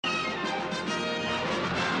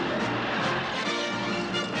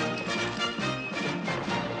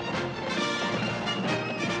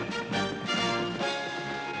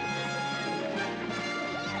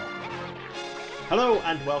Hello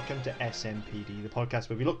and welcome to SMPD, the podcast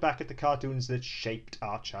where we look back at the cartoons that shaped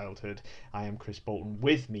our childhood. I am Chris Bolton.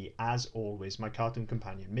 With me, as always, my cartoon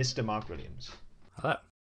companion, Mr. Mark Williams. Hello.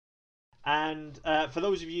 And for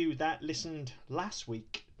those of you that listened last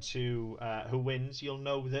week to Who Wins, you'll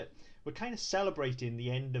know that we're kind of celebrating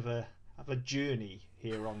the end of a journey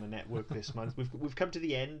here on the network this month. We've come to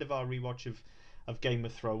the end of our rewatch of Game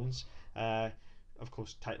of Thrones, of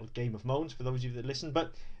course titled Game of Moans for those of you that listen,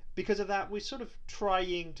 but because of that, we're sort of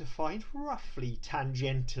trying to find roughly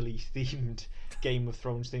tangentially themed Game of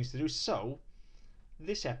Thrones things to do. So,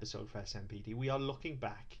 this episode for SMPD, we are looking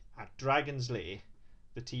back at Dragon's Lair,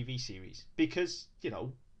 the TV series. Because,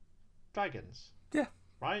 dragons. Yeah.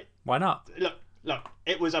 Right? Why not? Look,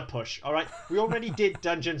 it was a push, alright? We already did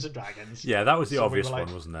Dungeons and Dragons. Yeah, that was the obvious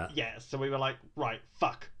one, wasn't it? Yeah, so we were like, right,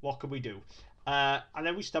 fuck, what can we do? And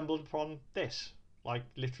then we stumbled upon this. Like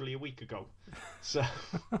literally a week ago. So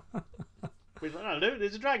we were like, no,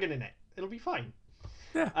 there's a dragon in it. It'll be fine.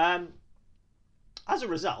 Yeah. As a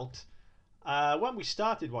result, when we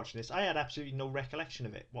started watching this, I had absolutely no recollection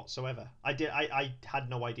of it whatsoever. I had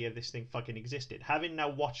no idea this thing fucking existed. Having now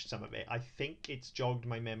watched some of it, I think it's jogged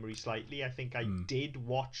my memory slightly. I think I did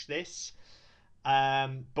watch this.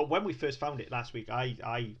 But when we first found it last week,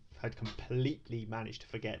 I had completely managed to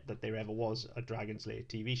forget that there ever was a Dragon's Lair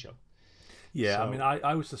TV show. Yeah, so, I mean,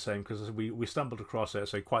 I was the same because we stumbled across it,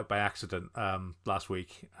 so quite by accident last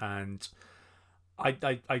week, and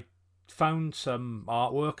I found some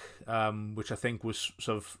artwork which I think was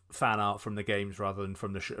sort of fan art from the games rather than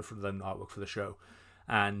from the than artwork for the show,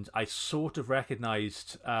 and I sort of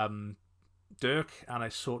recognised Dirk and I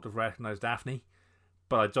sort of recognised Daphne,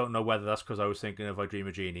 but I don't know whether that's because I was thinking of I Dream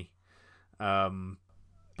of Jeannie.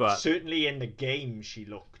 But certainly in the game she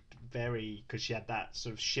looked very, because she had that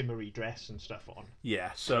sort of shimmery dress and stuff on.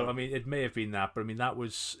 Yeah, so I mean, it may have been that, but I mean, that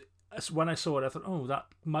was when I saw it. I thought, oh,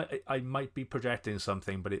 I might be projecting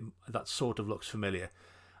something, but that sort of looks familiar.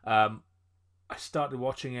 I started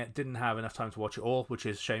watching it, didn't have enough time to watch it all, which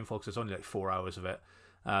is shameful because it's only like 4 hours of it.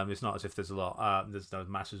 It's not as if there's a lot, there's no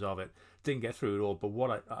masses of it. Didn't get through it all, but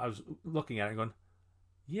what I was looking at it and going,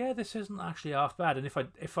 yeah, this isn't actually half bad. And if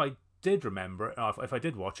I did remember it, or if I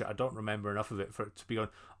did watch it, I don't remember enough of it for it to be going,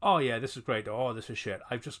 oh yeah, this is great, or oh, this is shit.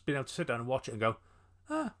 I've just been able to sit down and watch it and go,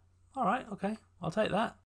 alright, okay, I'll take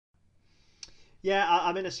that. Yeah,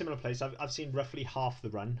 I'm in a similar place. I've seen roughly half the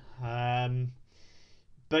run.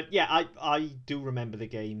 But yeah, I do remember the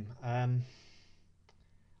game. I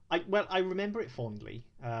remember it fondly,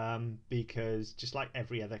 because just like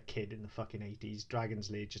every other kid in the fucking 80s, Dragon's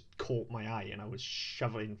Lair just caught my eye and I was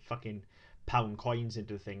shoveling fucking pound coins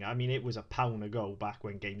into the thing. I mean, it was £1 ago back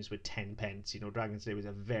when games were 10 pence. Dragon's Lair was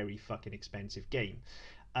a very fucking expensive game.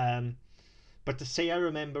 But to say I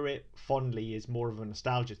remember it fondly is more of a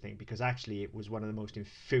nostalgia thing, because actually it was one of the most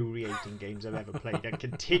infuriating games I've ever played. It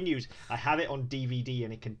continues. I have it on DVD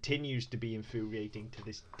and it continues to be infuriating to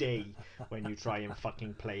this day when you try and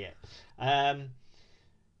fucking play it.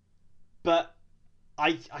 But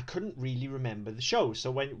I couldn't really remember the show, so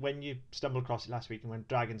when you stumbled across it last week and went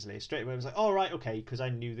Dragon's Lair, straight away I was like, oh right, okay, because I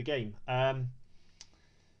knew the game.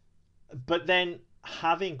 But then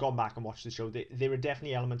having gone back and watched the show, there are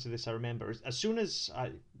definitely elements of this I remember. As soon as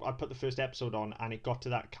I put the first episode on and it got to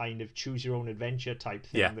that kind of choose your own adventure type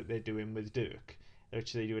thing that they're doing with Dirk,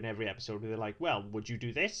 which they do in every episode, where they're like, well, would you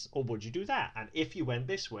do this or would you do that? And if you went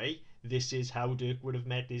this way, this is how Dirk would have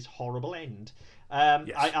met his horrible end. Yes.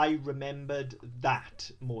 I remembered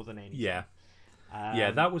that more than anything. Yeah,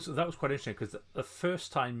 that was quite interesting, because the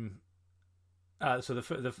first time, I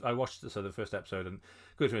watched the first episode and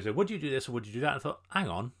go to me and said, would you do this or would you do that? And I thought, hang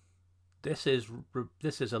on, this is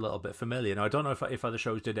a little bit familiar. Now I don't know if other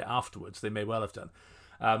shows did it afterwards. They may well have done.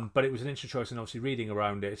 But it was an interesting choice, and obviously reading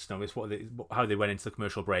around it, it's how they went into the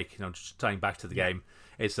commercial break. Just tying back to the game,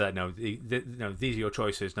 it's that these are your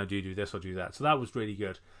choices. Now do you do this or do that? So that was really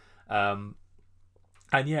good.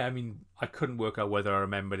 And yeah, I mean, I couldn't work out whether I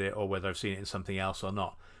remembered it or whether I've seen it in something else or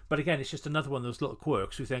not. But again, it's just another one of those little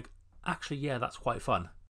quirks you think, actually, yeah, that's quite fun.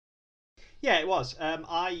 Yeah, it was.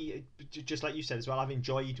 I just like you said as well, I've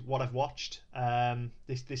enjoyed what I've watched.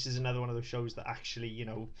 This is another one of those shows that actually,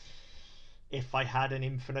 if I had an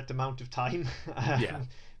infinite amount of time,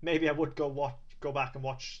 maybe I would go back and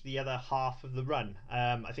watch the other half of the run.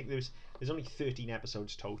 I think there's only 13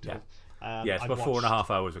 episodes total. Yeah, it's about 4.5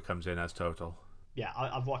 hours it comes in as total. Yeah,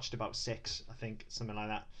 I've watched about 6, I think, something like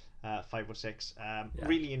that, 5 or 6.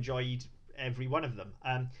 Really enjoyed every one of them.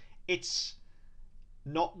 It's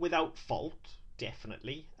not without fault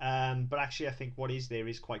definitely. But actually, I think what is there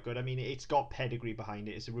is quite good. I mean, it's got pedigree behind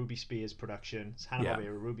it. It's a Ruby Spears production. It's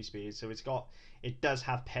Hanna-Barbera Ruby Spears, so it does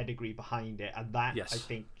have pedigree behind it, and that I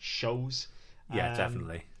think shows. Yeah,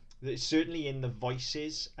 definitely. Certainly in the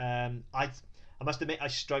voices. I must admit I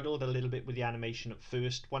struggled a little bit with the animation at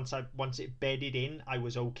first. Once it bedded in, I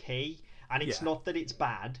was okay. And it's not that it's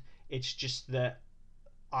bad. It's just that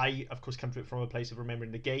I, of course, come to it from a place of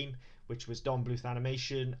remembering the game, which was Don Bluth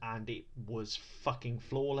animation, and it was fucking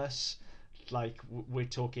flawless. Like, we're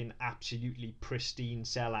talking absolutely pristine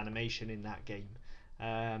cell animation in that game.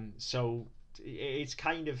 So it's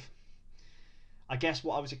kind of, I guess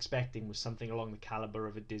what I was expecting was something along the caliber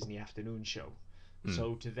of a Disney afternoon show.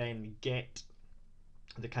 So to then get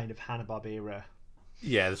the kind of Hanna-Barbera,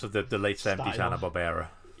 so the late 70s Hanna-Barbera,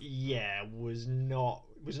 was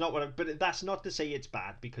not what but that's not to say it's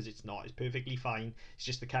bad, because it's not. It's perfectly fine. It's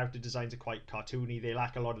just the character designs are quite cartoony. They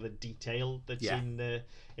lack a lot of the detail that's in the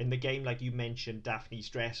game. Like you mentioned, Daphne's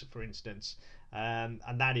dress, for instance, and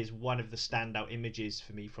that is one of the standout images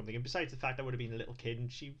for me from the game, besides the fact I would have been a little kid,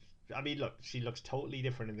 and she looks totally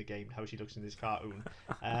different in the game how she looks in this cartoon,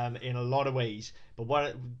 in a lot of ways.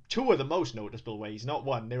 But two of the most noticeable ways, not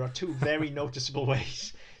one, there are two very noticeable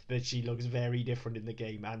ways that she looks very different in the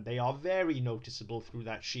game, and they are very noticeable through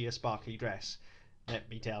that sheer sparkly dress, let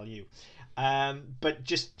me tell you. But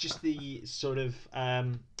just the sort of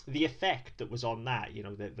the effect that was on that,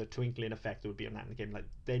 the twinkling effect that would be on that in the game, like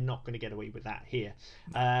they're not going to get away with that here.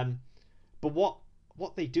 But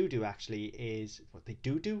what they do actually is what they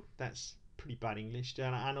do. That's pretty bad English,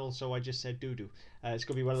 and also I just said do. It's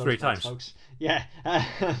gonna be one of those 3 times, folks. Yeah.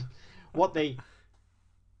 What they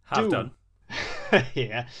have done.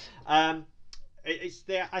 Yeah. It's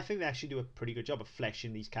there. I think they actually do a pretty good job of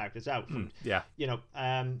fleshing these characters out.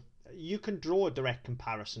 You can draw a direct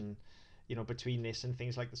comparison, between this and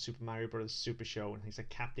things like the Super Mario Bros. Super Show and things like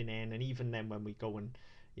Captain N, and even then when we go and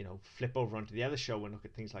flip over onto the other show and look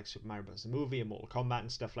at things like Super Mario Bros. The movie and Mortal Kombat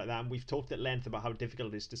and stuff like that. And we've talked at length about how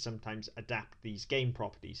difficult it is to sometimes adapt these game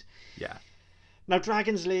properties. Yeah. Now,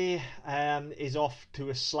 Dragon's Lair is off to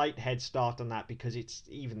a slight head start on that, because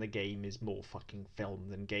even the game is more fucking film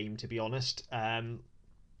than game, to be honest.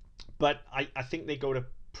 But I think they go to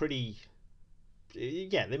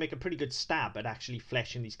they make a pretty good stab at actually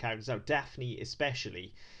fleshing these characters out. Daphne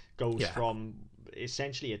especially goes from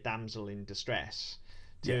essentially a damsel in distress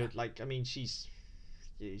to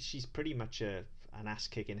she's pretty much an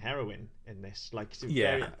ass-kicking heroine in this.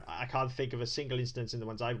 I can't think of a single instance in the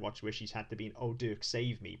ones I've watched where she's had to be, "Oh, Dirk,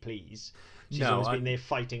 save me, please." She's always been there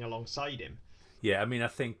fighting alongside him. Yeah, I mean, I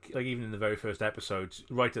think even in the very first episode,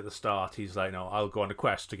 right at the start, he's like, "No, I'll go on a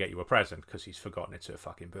quest to get you a present," because he's forgotten it's her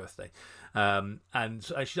fucking birthday. And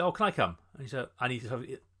she's like, "Oh, can I come?" And he said,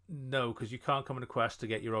 "No, because you can't come on a quest to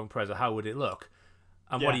get your own present. How would it look?"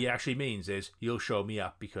 And what he actually means is, "You'll show me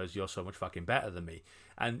up because you're so much fucking better than me."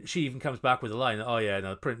 And she even comes back with a line, "Oh yeah,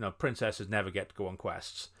 no, princesses never get to go on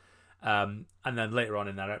quests." And then later on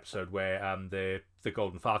in that episode where the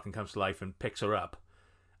Golden Falcon comes to life and picks her up,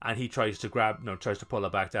 and he tries to pull her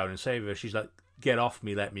back down and save her, she's like, "Get off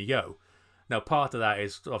me, let me go." Now part of that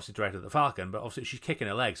is obviously directed at the Falcon, but obviously she's kicking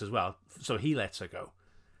her legs as well, so he lets her go.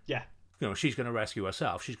 Yeah. She's going to rescue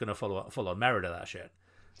herself. She's going to full on merit of that shit.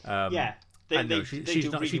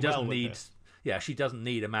 She doesn't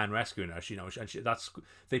need a man rescuing her.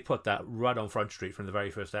 They put that right on Front Street from the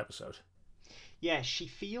very first episode. Yeah, she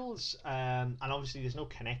feels, and obviously there's no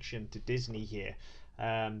connection to Disney here,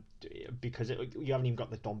 because you haven't even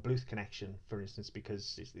got the Don Bluth connection, for instance,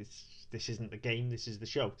 because this isn't the game, this is the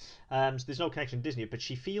show. So there's no connection to Disney, but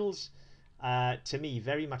she feels, to me,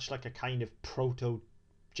 very much like a kind of proto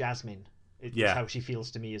Jasmine. It's how she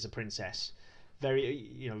feels to me as a princess.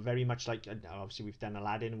 Very much like, obviously we've done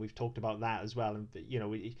Aladdin and we've talked about that as well, and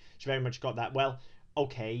she very much got that. Well,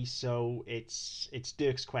 okay, so it's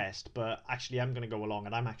Dirk's quest, but actually I'm going to go along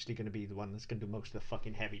and I'm actually going to be the one that's going to do most of the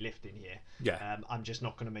fucking heavy lifting here. Yeah. I'm just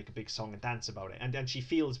not going to make a big song and dance about it. And she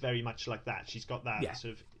feels very much like that. She's got that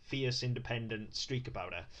sort of fierce, independent streak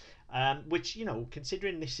about her, which,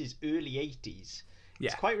 considering this is early 80s,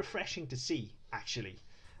 it's quite refreshing to see, actually.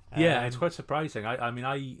 It's quite surprising.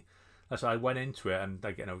 I went into it, and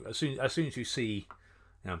as soon as you see,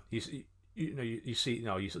 you see,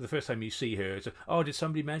 the first time you see her, it's did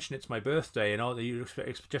somebody mention it's my birthday? And you're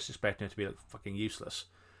just expecting it to be like fucking useless.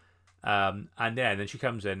 And then she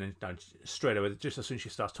comes in and straight away, just as soon as she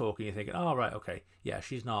starts talking, you're thinking, oh right, okay, yeah,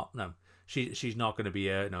 she's not going to be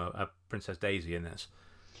a Princess Daisy in this.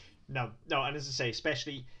 no, and as I say,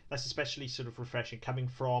 especially sort of refreshing coming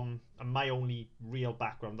from my only real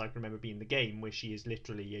background I can remember being the game, where she is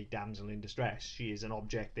literally a damsel in distress. She is an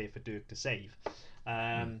object there for Dirk to save.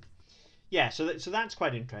 Yeah, so that's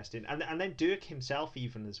quite interesting, and then Dirk himself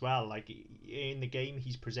even as well. Like in the game,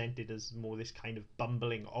 he's presented as more this kind of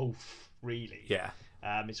bumbling oaf, really. Yeah.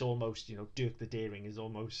 It's almost, Dirk the Daring is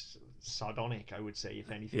almost sardonic, I would say, if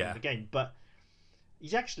anything, in the game. But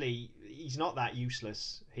he's not that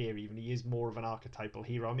useless here. Even he is more of an archetypal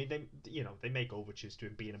hero. I mean, they make overtures to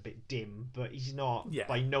him being a bit dim, but he's not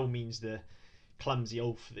by no means the clumsy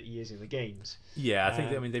oaf that he is in the games. Yeah, I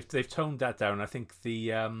think. I mean, they've toned that down. I think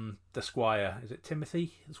the Squire, is it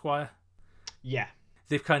Timothy the Squire? Yeah,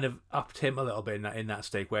 they've kind of upped him a little bit in that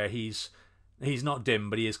stake where he's not dim,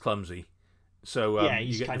 but he is clumsy. So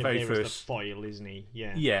he's you get kind the very of there first as the foil, isn't he?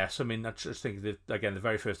 Yeah. Yes, I mean, I just think that again, the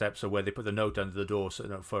very first episode where they put the note under the door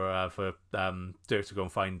for Dirk to go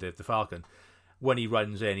and find the Falcon. When he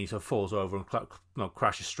runs in, he sort of falls over and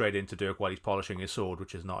crashes straight into Dirk while he's polishing his sword,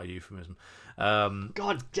 which is not a euphemism.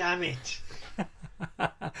 God damn it!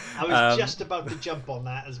 I was just about to jump on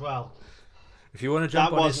that as well. If you want to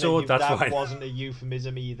jump on his sword, that's fine. That wasn't a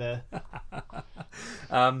euphemism either.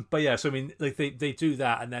 But yeah, so I mean, like they do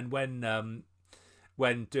that, and then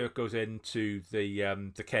when Dirk goes into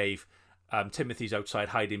the cave, Timothy's outside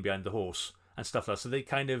hiding behind the horse and stuff like that. So they've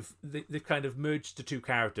kind of merged the two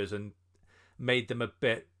characters and made them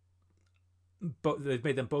they've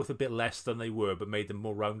made them both a bit less than they were, but made them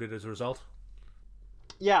more rounded as a result.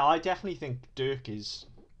 Yeah, I definitely think Dirk is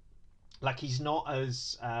he's not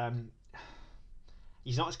as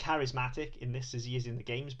charismatic in this as he is in the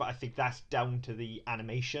games, but I think that's down to the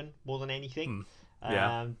animation more than anything.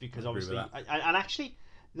 Because obviously, and actually,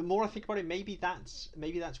 the more I think about it, maybe that's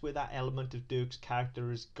where that element of Dirk's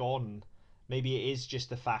character has gone. Maybe it is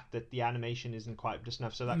just the fact that the animation isn't quite just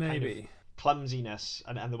enough, so that kind of clumsiness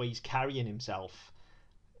and the way he's carrying himself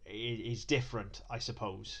is different, I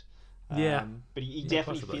suppose. But he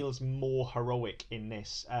definitely possibly feels more heroic in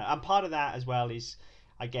this, and part of that as well is,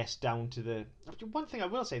 I guess, down to the one thing I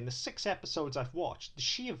will say, in the 6 episodes I've watched, the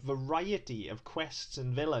sheer variety of quests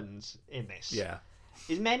and villains in this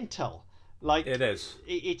is mental. Like, it is.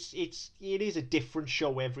 It is a different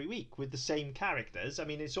show every week with the same characters. I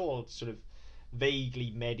mean, it's all sort of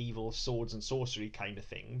vaguely medieval swords and sorcery kind of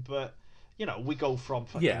thing, but we go from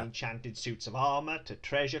fucking enchanted suits of armor to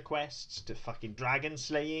treasure quests to fucking dragon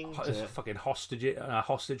slaying to fucking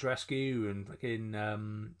hostage rescue and fucking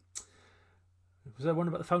was there one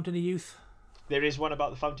about the Fountain of Youth? There is one about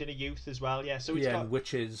the Fountain of Youth as well, yeah. So it's got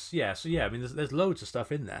witches, So I mean, there's loads of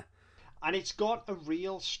stuff in there, and it's got a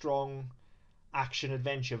real strong action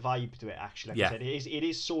adventure vibe to it. Actually, like I said, it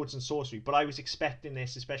is swords and sorcery. But I was expecting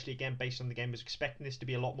this, especially again based on the game, I was expecting this to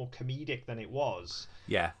be a lot more comedic than it was.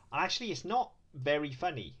 Yeah, and actually, it's not very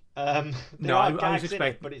funny. I was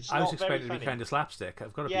expecting it to be kind of slapstick.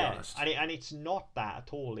 I've got to be honest. And it's not that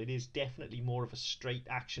at all. It is definitely more of a straight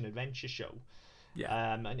action adventure show.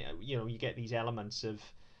 Yeah. And you get these elements of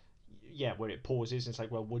where it pauses and it's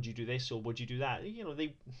like, well, would you do this or would you do that?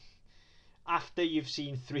 They, after you've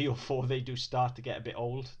seen 3 or 4, they do start to get a bit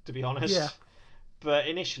old, to be honest. Yeah. But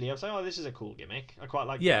initially, I was like, oh, this is a cool gimmick. I quite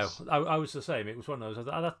like this. Yeah, I was the same. It was one of those,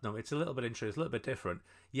 no, it's a little bit interesting, it's a little bit different.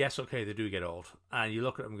 Yes, okay, they do get old. And you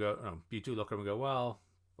look at them and go, well,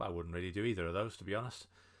 I wouldn't really do either of those, to be honest.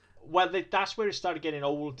 Well, that's where it started getting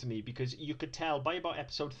old to me, because you could tell by about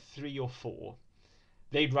episode 3 or 4,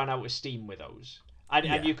 they'd run out of steam with those.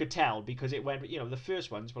 And you could tell, because it went, the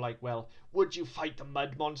first ones were like, well, would you fight the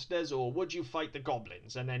mud monsters or would you fight the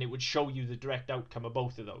goblins? And then it would show you the direct outcome of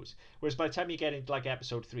both of those. Whereas by the time you get into like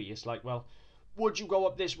episode 3, it's like, well, would you go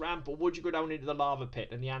up this ramp or would you go down into the lava pit?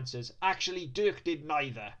 And the answer's, actually, Dirk did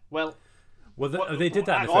neither. Well, they did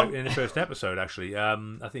that in the first episode, actually. I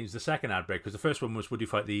think it was the second ad break, because the first one was, would you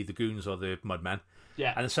fight the goons or the mudmen?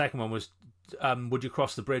 Yeah. And the second one was, would you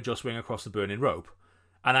cross the bridge or swing across the burning rope?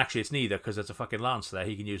 And actually, it's neither, because there's a fucking lance there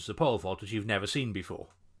he can use as a pole vault, which you've never seen before.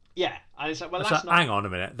 Yeah, and it's like, well, that's not... Hang on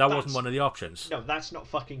a minute, that wasn't one of the options. No, that's not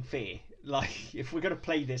fucking fair. Like, if we're going to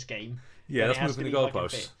play this game... Yeah, that's moving the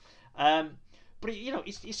goalposts. But,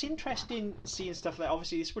 it's interesting seeing stuff like...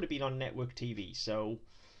 Obviously, this would have been on network TV, so,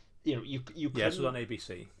 you couldn't... Yeah, this was on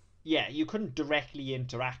ABC. Yeah, you couldn't directly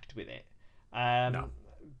interact with it. No.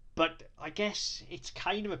 But I guess it's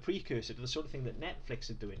kind of a precursor to the sort of thing that Netflix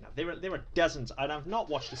are doing now. There are dozens, and I've not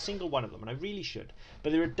watched a single one of them, and I really should.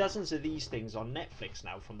 But there are dozens of these things on Netflix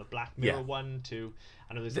now, from the Black Mirror one to,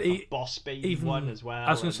 I know there's a Boss Baby one as well.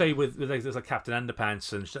 I was going to say with there's like Captain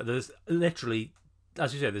Underpants and there's literally,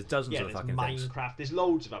 as you said, there's dozens of fucking Minecraft. things. There's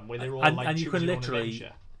loads of them where they're all like choose your own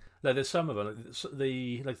adventure. Like, there's some of them.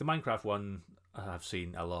 The Minecraft one I've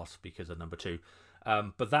seen a lot because of number 2,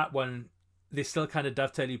 but that one they still kind of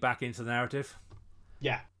dovetail you back into the narrative.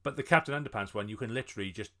 Yeah. But the Captain Underpants one, you can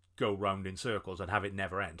literally just go round in circles and have it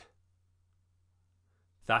never end.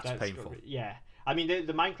 That's painful. Yeah. I mean,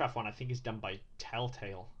 the Minecraft one I think is done by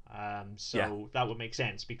Telltale, so that would make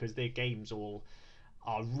sense because their games all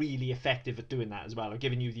are really effective at doing that as well, or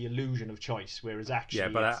giving you the illusion of choice, whereas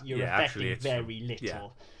actually you're affecting very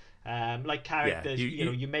little. Like characters,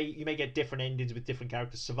 you may get different endings with different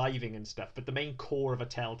characters surviving and stuff, but the main core of a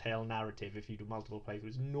Telltale narrative, if you do multiple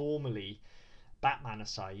playthroughs, normally, Batman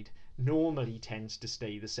aside, normally tends to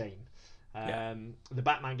stay the same. The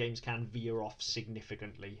Batman games can veer off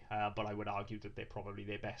significantly, but I would argue that they're probably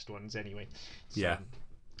their best ones anyway. So,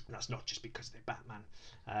 that's not just because they're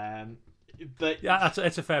Batman. But yeah,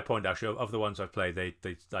 it's a fair point actually. Of the ones I've played, I'd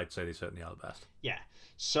say they certainly are the best. Yeah.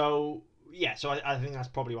 So I think that's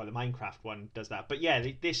probably why the Minecraft one does that. But yeah,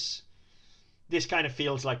 this kind of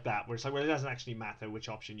feels like that, where it's like, well, it doesn't actually matter which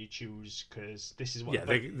option you choose because this is what. Yeah,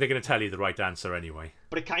 they're going to tell you the right answer anyway.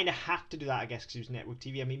 But it kind of had to do that, I guess, because it was network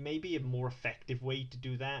TV. I mean, maybe a more effective way to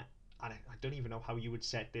do that, and I don't even know how you would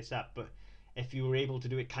set this up, but if you were able to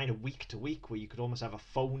do it kind of week to week, where you could almost have a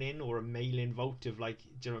phone in or a mail in vote of, like,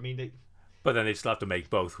 do you know what I mean? But then they'd still have to make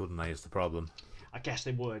both, wouldn't they? Is the problem? I guess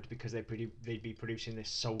they would, because they'd be producing this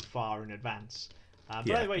so far in advance. But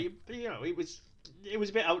anyway, it was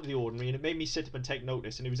a bit out of the ordinary, and it made me sit up and take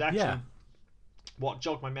notice. And it was actually what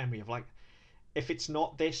jogged my memory of, like, if it's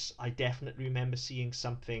not this, I definitely remember seeing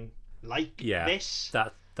something like this.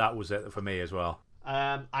 That was it for me as well.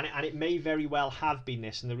 And it may very well have been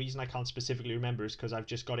this, and the reason I can't specifically remember is because I've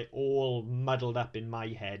just got it all muddled up in my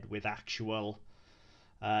head with actual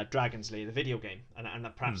Dragon's Lair, the video game,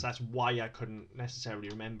 and perhaps that's why I couldn't necessarily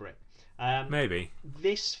remember it. Maybe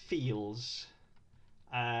this feels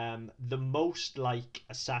the most like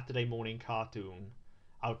a Saturday morning cartoon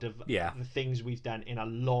out of the things we've done in a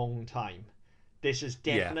long time. This has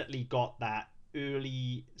definitely got that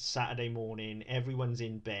early Saturday morning, everyone's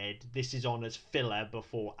in bed, this is on as filler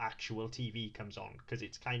before actual TV comes on, because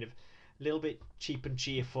it's kind of a little bit cheap and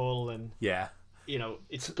cheerful, and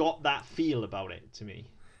it's got that feel about it to me.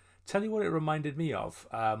 Tell you what it reminded me of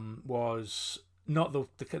was not the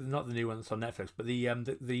new one that's on Netflix, but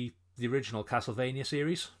the original Castlevania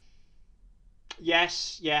series.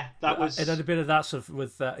 Yes, that was. It had a bit of that sort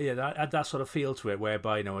of it had that sort of feel to it,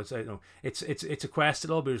 whereby it's a quest.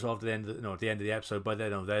 It'll all be resolved at the end of the episode. But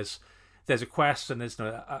then there's a quest and there's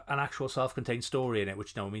an actual self-contained story in it,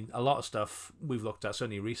 which I mean, a lot of stuff we've looked at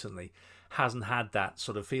certainly recently hasn't had that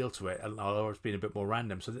sort of feel to it, or it's been a bit more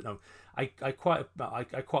random. So I quite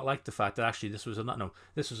like the fact that actually this was a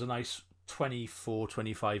nice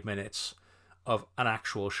 24-25 minutes of an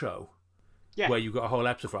actual show. Yeah. Where you got a whole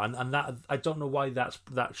episode for, and that I don't know why that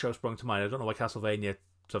show sprung to mind. I don't know why Castlevania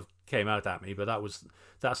sort of came out at me, but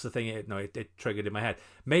that's the thing. It triggered in my head.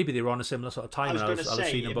 Maybe they were on a similar sort of time, and I'll have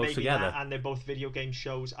seen them both together. And they're both video game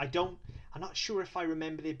shows. I'm not sure if I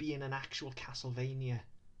remember there being an actual Castlevania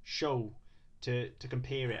show to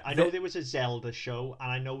compare it. I know there was a Zelda show,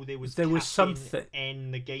 and I know there was something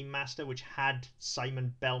in the Game Master which had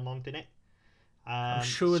Simon Belmont in it. I'm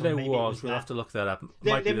sure there was. We'll have to look that up.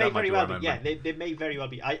 There may very well be. Yeah, there may very well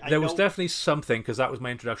be. There was definitely something, because that was my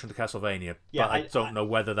introduction to Castlevania. Yeah, but I don't know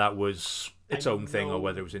whether that was its own thing or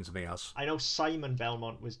whether it was in something else. I know Simon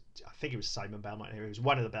Belmont was. I think it was Simon Belmont. It was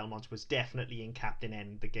one of the Belmonts. Was definitely in Captain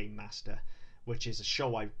N, the Game Master, which is a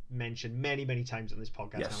show I've mentioned many, many times on this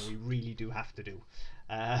podcast. Yes. And we really do have to do.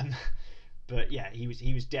 But yeah,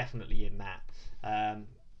 he was definitely in that.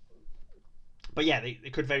 But yeah, they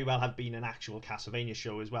could very well have been an actual Castlevania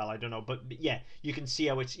show as well. I don't know, but yeah, you can see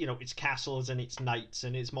how it's it's castles and it's knights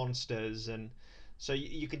and it's monsters, and so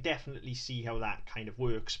you can definitely see how that kind of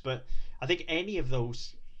works. But I think any of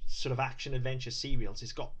those sort of action adventure serials,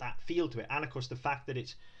 it's got that feel to it, and of course the fact that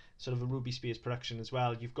it's sort of a Ruby Spears production as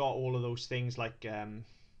well. You've got all of those things like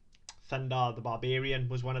Thundar the Barbarian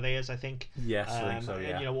was one of theirs, I think. Yes, I think so,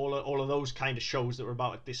 yeah. And, all of those kind of shows that were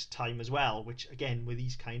about at this time as well, which again were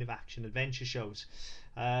these kind of action adventure shows.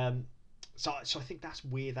 So I think that's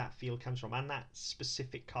where that feel comes from, and that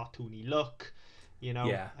specific cartoony look,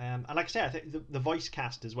 and like I said, I think the voice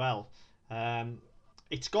cast as well.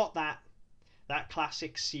 It's got that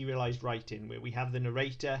classic serialized writing where we have the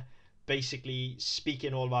narrator basically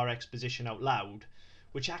speaking all of our exposition out loud,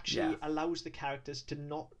 which actually allows the characters to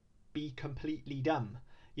not be completely dumb.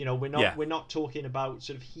 We're not talking about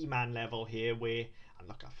sort of He-Man level here, where, and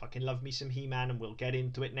look, I fucking love me some He-Man, and we'll get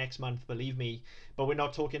into it next month, believe me, but we're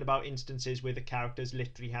not talking about instances where the characters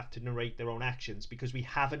literally have to narrate their own actions, because we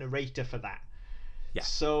have a narrator for that. Yeah.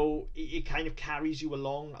 So it kind of carries you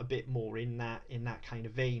along a bit more in that kind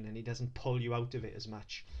of vein, and it doesn't pull you out of it as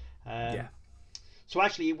much. Yeah. So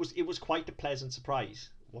actually, it was quite a pleasant surprise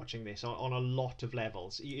watching this on a lot of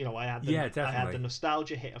levels. You know, I had Yeah, I had the definitely.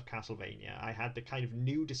 nostalgia hit of Castlevania. I had the kind of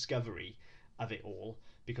new discovery of it all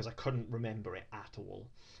because I couldn't remember it at all.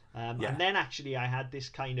 Yeah. And then actually, I had this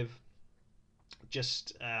kind of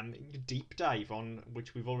just deep dive on,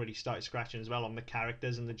 which we've already started scratching as well, on the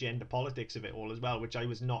characters and the gender politics of it all as well, which I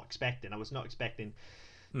was not expecting. I was not expecting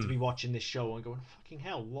to be watching this show and going, fucking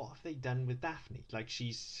hell, what have they done with Daphne? Like,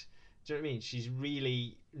 she's, do you know what I mean? She's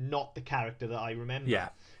really not the character that I remember. Yeah.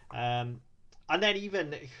 And then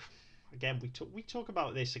even, again, we talk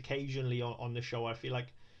about this occasionally on the show. I feel like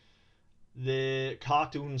the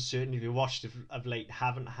cartoons, certainly we watched of late,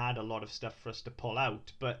 haven't had a lot of stuff for us to pull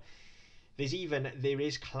out, but there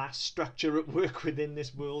is class structure at work within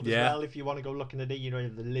this world as well. If you want to go looking at it, you know, you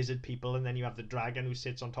have the lizard people, and then you have the dragon who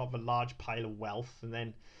sits on top of a large pile of wealth, and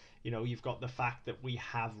then, you know, you've got the fact that we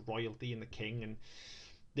have royalty and the king, and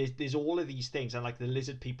there's all of these things, and like the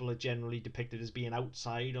lizard people are generally depicted as being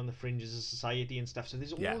outside on the fringes of society and stuff. So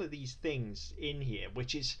there's all of these things in here,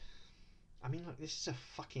 which is, I mean, look, this is a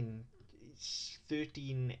fucking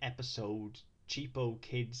 13 episode cheapo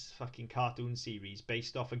kids fucking cartoon series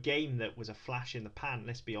based off a game that was a flash in the pan,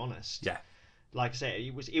 let's be honest. Yeah. Like I said,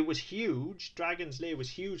 it was huge. Dragon's Lair was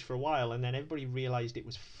huge for a while, and then everybody realized it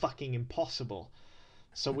was fucking impossible.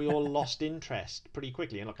 So we all lost interest pretty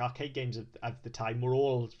quickly. And look, arcade games at the time were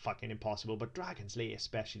all fucking impossible, but Dragon's Lair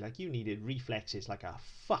especially, like, you needed reflexes like a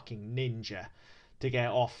fucking ninja to get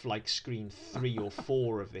off like screen 3 or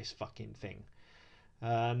 4 of this fucking thing.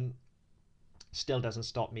 Still doesn't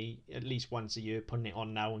stop me at least once a year putting it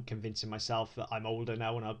on now and convincing myself that I'm older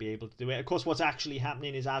now and I'll be able to do it. Of course, what's actually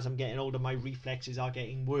happening is as I'm getting older, my reflexes are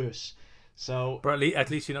getting worse. So, but at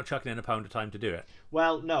least you're not chucking in a pound of time to do it.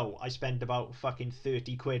 Well, no, I spent about fucking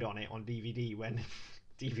 30 quid on it on DVD when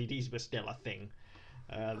DVDs were still a thing.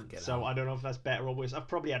 So I don't know if that's better or worse. I've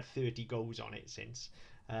probably had 30 goes on it since.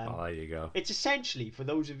 There you go. It's essentially, for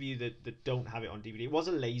those of you that don't have it on DVD, it was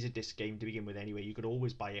a Laserdisc game to begin with anyway. You could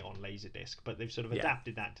always buy it on Laserdisc, but they've sort of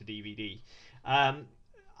adapted that to DVD.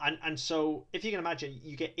 And so, if you can imagine,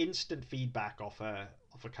 you get instant feedback off a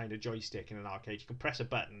kind of joystick in an arcade. You can press a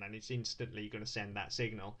button and it's instantly going to send that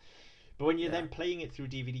signal. But when you're then playing it through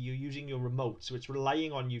DVD, you're using your remote, so it's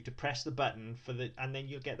relying on you to press the button and then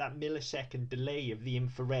you'll get that millisecond delay of the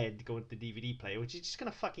infrared going to the DVD player, which is just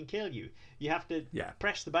gonna fucking kill you. You have to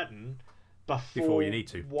press the button before you need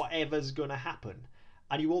to. Whatever's gonna happen,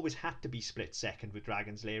 and you always had to be split second with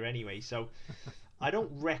Dragon's Lair anyway. So I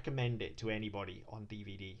don't recommend it to anybody on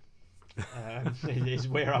DVD. Is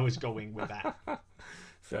where I was going with that.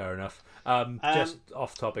 Fair enough. Just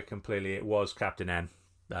off topic completely, it was Captain N.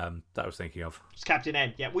 That I was thinking of. It's Captain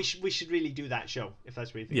N. Yeah, we should really do that show if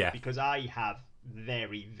that's what you think. Because I have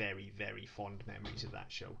very, very, very fond memories of that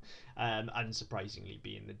show. Unsurprisingly,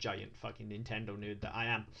 being the giant fucking Nintendo nerd that I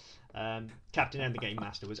am, Captain N, the Game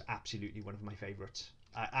Master, was absolutely one of my favourites,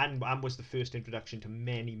 and was the first introduction to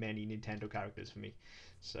many, many Nintendo characters for me.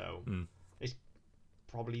 So it's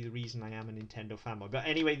probably the reason I am a Nintendo fanboy. But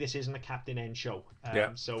anyway, this isn't a Captain N show.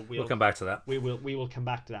 So we'll come back to that. We will come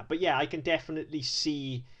back to that. But yeah, I can definitely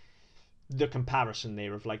see the comparison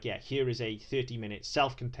there of like, here is a 30-minute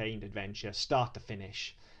self-contained adventure, start to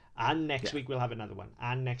finish. And next week we'll have another one.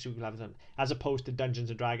 And next week we'll have another. As opposed to Dungeons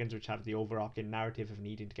and Dragons, which have the overarching narrative of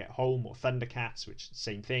needing to get home, or Thundercats, which is the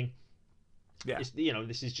same thing. Yeah.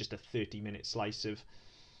 This is just a 30-minute slice of,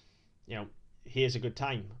 here's a good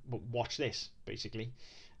time, but watch this, basically.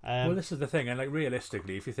 Well, this is the thing, and like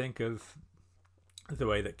realistically, if you think of the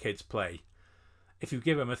way that kids play, if you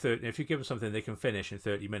give them something they can finish in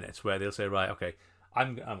 30 minutes, where they'll say, right, okay,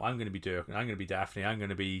 I'm going to be Dirk, and I'm going to be Daphne, I'm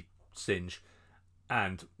going to be Singe,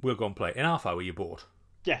 and we'll go and play. In half hour, you're bored.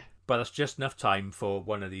 Yeah. But that's just enough time for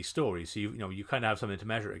one of these stories. So you kind of have something to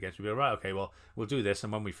measure it against. You'll be right, okay, well, we'll do this,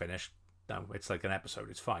 and when we finish, no, it's like an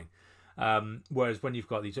episode, it's fine. Whereas when you've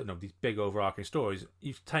got these big overarching stories,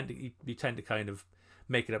 you tend to kind of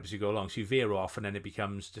make it up as you go along. So you veer off, and then it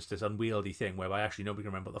becomes just this unwieldy thing whereby actually nobody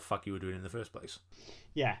can remember what the fuck you were doing in the first place.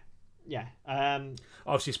 Yeah.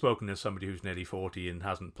 Obviously, spoken as somebody who's nearly 40 and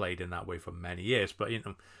hasn't played in that way for many years, but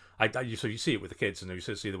so you see it with the kids, and you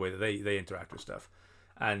sort of see the way that they interact with stuff,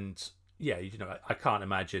 and I can't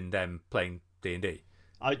imagine them playing D&D.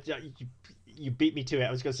 You beat me to it.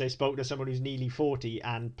 I was going to say, spoke to someone who's nearly 40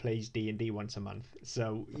 and plays D&D once a month.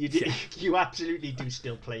 So you absolutely do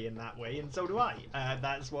still play in that way, and so do I.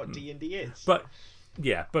 That's what D&D is. But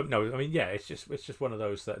no, I mean, it's just one of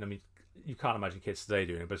those that, I mean, you can't imagine kids today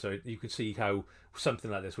doing it, but so you can see how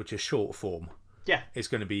something like this, which is short form, Yeah, is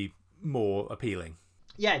going to be more appealing.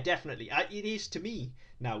 yeah, definitely. It is to me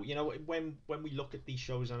now. When we look at these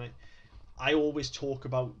shows, and I always talk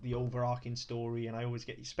about the overarching story, and I always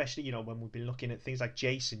get, especially when we've been looking at things like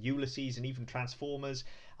Jason, Ulysses, and even Transformers,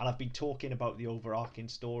 and I've been talking about the overarching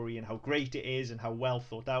story and how great it is and how well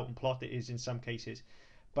thought out and plot it is in some cases.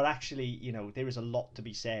 But actually, there is a lot to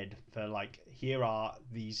be said for, like, here are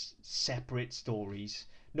these separate stories.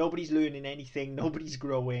 Nobody's learning anything, nobody's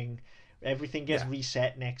growing, everything gets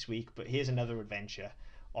reset next week, but here's another adventure.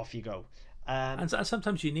 Off you go. And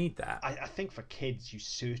sometimes you need that. I think for kids, you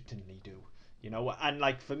certainly do. And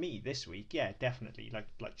like for me this week, yeah, definitely. Like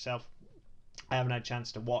yourself, I haven't had a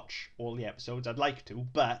chance to watch all the episodes. I'd like to,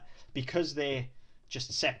 but because they're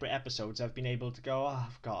just separate episodes, I've been able to go,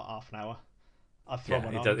 I've got half an hour. I'll throw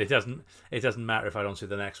one on. It doesn't matter if I don't see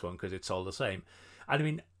the next one because it's all the same. And I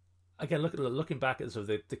mean, again, looking back at sort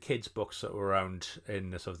of the kids' books that were around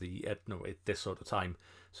in sort of this sort of time.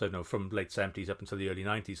 So from late 70s up until the early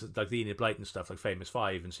 90s, like the Enid Blyton stuff, like Famous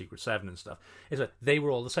Five and Secret Seven and stuff, is that they were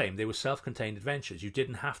all the same. They were self-contained adventures. You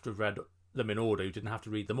didn't have to have read them in order. You didn't have to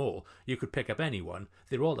read them all. You could pick up any one.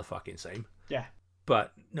 They were all the fucking same. Yeah.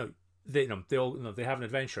 But they all they have an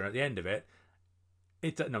adventure, and at the end of it,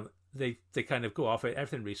 they kind of go off.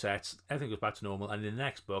 Everything resets. Everything goes back to normal. And in the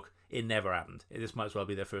next book, it never happened. This might as well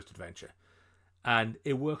be their first adventure, and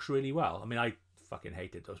it works really well. I mean, I fucking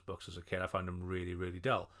hated those books as a kid. I found them really, really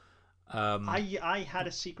dull. I had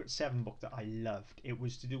a Secret Seven book that I loved. It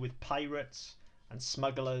was to do with pirates and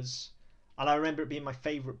smugglers, and I remember it being my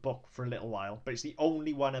favourite book for a little while. But it's the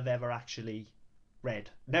only one I've ever actually read.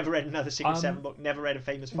 Never read another Secret Seven book. Never read a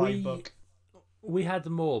Famous Five book. We had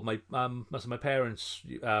them all. My parents,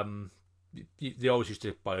 they always used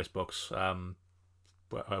to buy us books.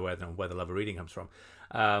 Where the love of reading comes from.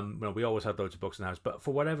 We always had loads of books in the house, but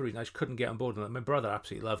for whatever reason, I just couldn't get on board with them. My brother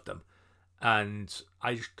absolutely loved them, and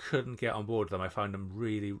I just couldn't get on board with them. I found them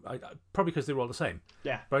really, probably because they were all the same.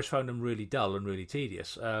 Yeah. But I just found them really dull and really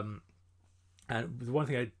tedious. And the one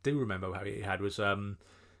thing I do remember how he had was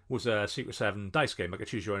a Secret Seven dice game, like a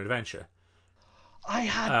Choose Your Own Adventure. I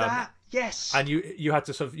had that. Yes. And you had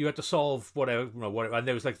to solve whatever, and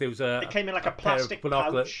there was a. It came in like a plastic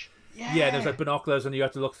pouch. Yeah, and there's like binoculars, and you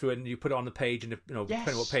have to look through it, and you put it on the page, and depending on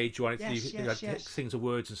what page you want it, you had things of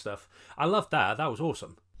words and stuff. I loved that. That was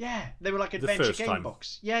awesome. Yeah, they were like adventure game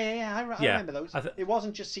books. Yeah. I remember those. It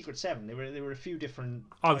wasn't just Secret Seven. There were a few different.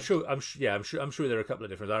 I'm sure there are a couple of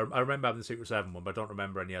different. I remember having the Secret Seven one, but I don't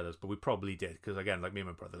remember any others. But we probably did because again, like me and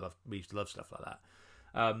my brother, we used to love stuff like that.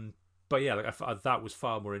 But yeah, like that was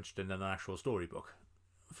far more interesting than an actual storybook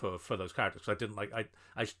for those characters. Cause I didn't like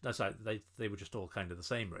they were just all kind of the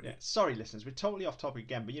same, really. Yeah. Sorry, listeners, we're totally off topic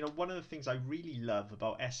again. But one of the things I really love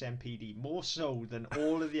about SMPD, more so than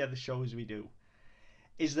all of the other shows we do,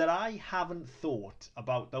 is that I haven't thought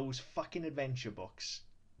about those fucking adventure books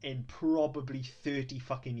in probably 30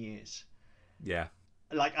 fucking years. Yeah.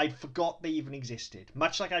 Like, I'd forgot they even existed.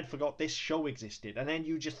 Much like I'd forgot this show existed. And then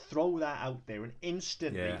you just throw that out there, and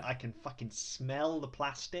instantly I can fucking smell the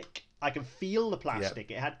plastic. I can feel the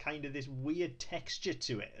plastic. It had kind of this weird texture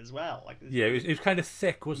to it as well. Like, it was kind of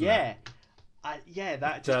thick, wasn't it?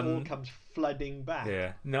 That just all comes flooding back.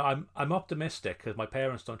 Yeah. No, I'm optimistic because my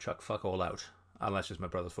parents don't chuck fuck all out. Unless it's my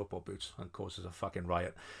brother's football boots and causes a fucking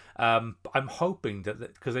riot. I'm hoping that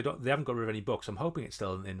because they haven't got rid of any books, I'm hoping it's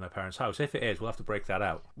still in my parents' house. If it is, we'll have to break that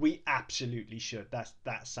out. We absolutely should. That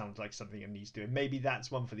sounds like something it needs doing. Maybe that's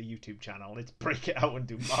one for the YouTube channel. Let's break it out and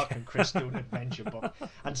do Mark and Chris do an adventure book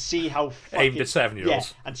and see how fucking, aimed at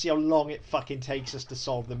 7-year-olds. Yeah, and see how long it fucking takes us to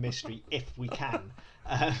solve the mystery if we can.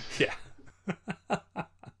 Yeah.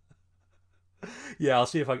 Yeah, I'll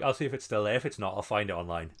see if it's still there. If it's not, I'll find it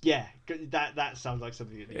online. Yeah, that sounds like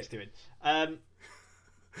something that needs doing.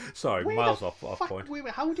 Sorry, miles off point.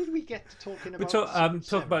 How did we get to talking about?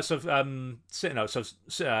 Talk about sort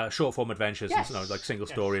of short form adventures and like single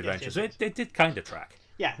story adventures. Yes. It did kind of track.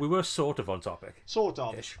 Yeah, we were sort of on topic. Sort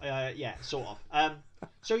of. Sort of.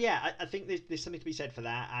 So yeah, I think there's something to be said for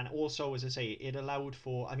that, and also, as I say, it allowed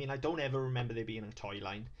for. I mean, I don't ever remember there being a toy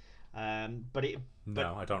line. But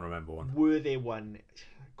I don't remember one. Were there one?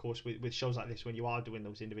 Of course, with shows like this, when you are doing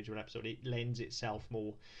those individual episodes, it lends itself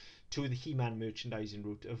more to the He-Man merchandising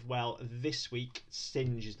route of, well, this week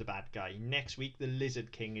Singe is the bad guy, next week the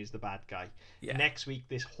Lizard King is the bad guy, next week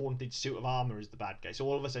this haunted suit of armor is the bad guy. So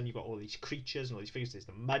all of a sudden you've got all these creatures and all these figures. There's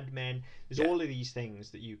the Mudmen. There's all of these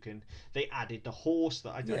things that you can. They added the horse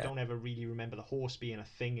that I don't ever really remember the horse being a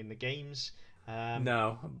thing in the games.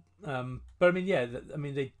 No, but I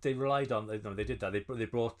mean, they relied on. They did that. They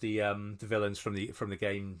brought the villains from the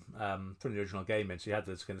game, from the original game in. So you had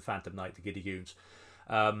this kind of Phantom Knight, the Giddy Goons,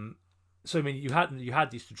 So I mean, you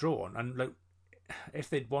had these to draw on, and like if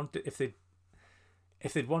they'd wanted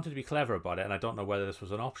to be clever about it, and I don't know whether this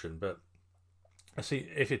was an option, but I see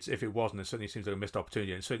if it wasn't, it certainly seems like a missed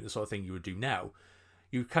opportunity, and certainly the sort of thing you would do now.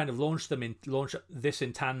 You kind of launch this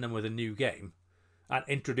in tandem with a new game, and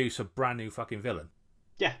introduce a brand new fucking villain.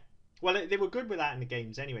 Yeah, well, they were good with that in the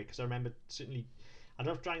games anyway, because I remember certainly, I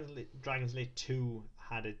don't know if Dragon's Lair 2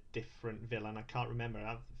 had a different villain. I can't remember. I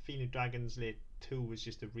have a feeling Dragon's Lair 2 was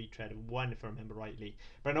just a retread of 1, if I remember rightly.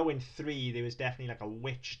 But I know in 3 there was definitely like a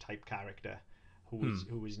witch type character who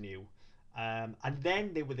was new. And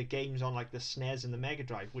then there were the games on like the SNES and the Mega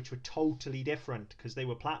Drive, which were totally different because they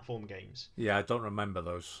were platform games. Yeah, I don't remember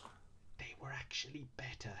those. They were actually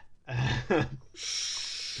better.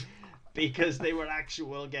 Because they were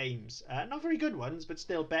actual games. Not very good ones, but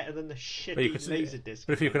still better than the shitty Laserdisc.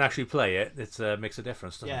 But if you can actually play it, it makes a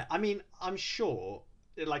difference, doesn't it? I mean, I'm sure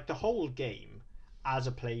like the whole game as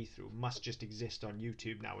a playthrough must just exist on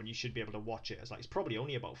YouTube now, and you should be able to watch it as like, it's probably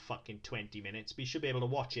only about fucking 20 minutes, but you should be able to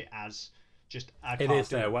watch it as just a cartoon. It is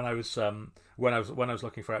there. When I was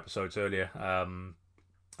looking for episodes earlier,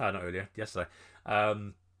 not earlier, yesterday.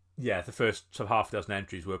 Yeah, the first sort of half dozen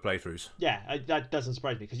entries were playthroughs. Yeah, that doesn't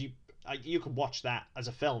surprise me, because you can watch that as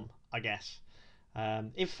a film, I guess.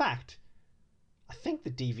 In fact, I think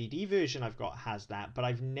the DVD version I've got has that, but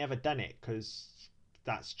I've never done it because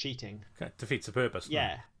that's cheating. Okay, defeats the purpose.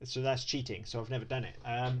 Yeah, so that's cheating. So I've never done it.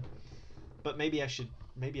 But maybe I should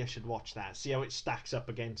watch that. See how it stacks up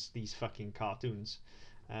against these fucking cartoons.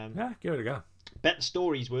 Yeah, give it a go. Bet the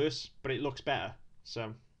story's worse, but it looks better.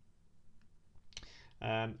 So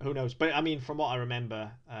who knows? But I mean, from what I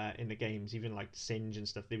remember in the games, even like Singe and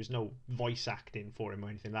stuff, there was no voice acting for him or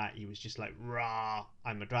anything like that. He was just like, "Rah,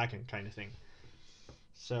 I'm a dragon" kind of thing.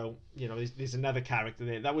 So, you know, there's another character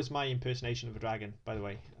there. That was my impersonation of a dragon, by the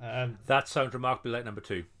way. That sounds remarkably like number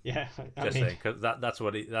 2. Yeah, just saying, because that's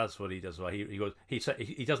what he does. Well, he goes,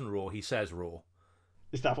 he doesn't roar, he says roar.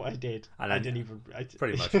 Is that what I did? And I didn't even.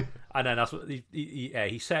 Pretty much. And then that's what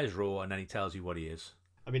he says roar, and then he tells you what he is.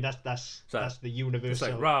 I mean, that's the universal. It's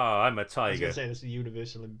like, rah, I'm a tiger. I was gonna say that's the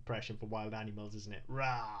universal impression for wild animals, isn't it?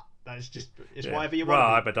 Rah. That's just it's yeah. whatever you want.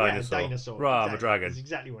 Rah, I'm a dinosaur. Yeah, dinosaur. Rah, exactly. I'm a dragon. That's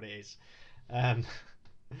exactly what it is.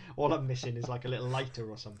 All I'm missing is like a little lighter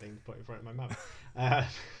or something to put in front of my mouth.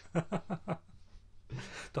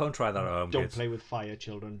 Don't try that at home. Don't kids. play with fire,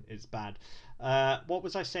 children. It's bad. What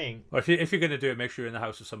was I saying? Well, if you're going to do it, make sure you're in the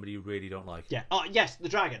house with somebody you really don't like. Yeah. Oh, yes, the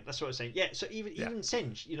dragon. That's what I was saying. Yeah. So even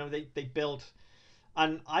Singe, you know, they build,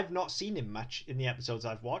 and I've not seen him much in the episodes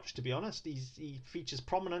I've watched. To be honest, he features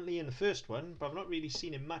prominently in the first one, but I've not really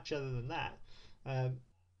seen him much other than that.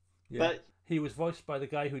 But he was voiced by the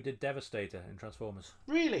guy who did Devastator in Transformers.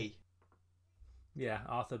 Really? Yeah,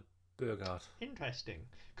 Arthur Burghardt. Interesting,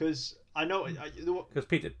 because I know because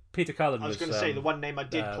Peter Cullen. I was going to say the one name I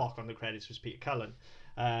did clock on the credits was Peter Cullen,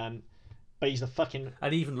 but he's the fucking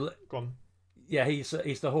and even go on. Yeah, he's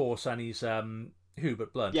the horse, and he's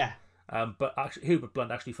Hubert Blunt. Yeah. But actually, Hubert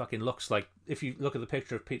Blunt actually fucking looks like, if you look at the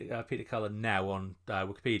picture of Peter Cullen now on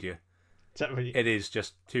Wikipedia, it is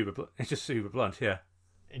just Hubert Blunt. It's just Hubert Blunt. Yeah.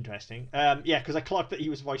 Interesting. Yeah, because I clocked that he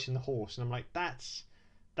was voicing the horse, and I'm like, that's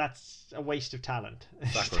a waste of talent.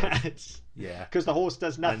 Yeah. Because the horse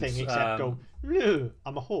does nothing except go, "No,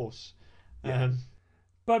 I'm a horse." Yeah.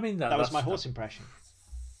 But I mean that was my horse impression.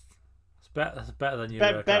 That's better than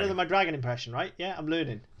your better than my dragon impression, right? Yeah, I'm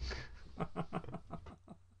learning.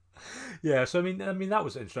 Yeah, so I mean that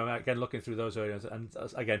was interesting. Again, looking through those areas, and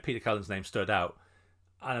again, Peter Cullen's name stood out.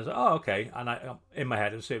 And I was like, oh, okay. And I, in my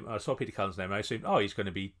head, I saw Peter Cullen's name. And I assumed, oh, he's going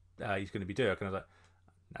to be Dirk. And I was like,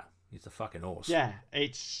 no, he's the fucking horse. Yeah,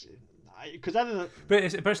 it's because other than, but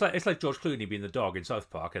it's like George Clooney being the dog in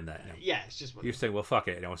South Park, isn't it? You know? Yeah, it's just you think, well, fuck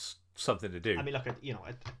it, it's something to do. I mean, look, at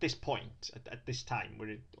this point, at this time, we're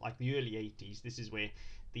in like the early '80s. This is where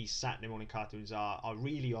these Saturday morning cartoons are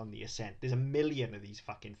really on the ascent. There's a million of these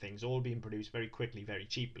fucking things, all being produced very quickly, very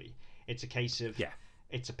cheaply. It's a case of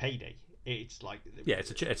it's a payday. It's like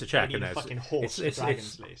it's a check. I need a fucking horse for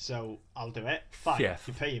Dragon's Lair, so I'll do it. Fine, you're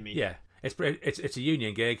paying me. Yeah, it's a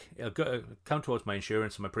union gig. It'll come towards my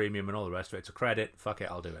insurance and my premium and all the rest of it. It's a credit. Fuck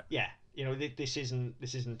it, I'll do it. Yeah, this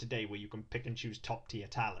isn't today where you can pick and choose top tier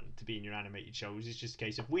talent to be in your animated shows. It's just a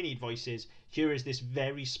case of, we need voices. Here is this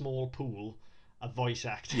very small pool of voice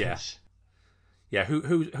actors. Yeah.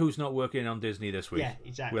 Who's not working on Disney this week? Yeah,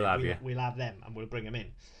 exactly. We'll have them, and we'll bring them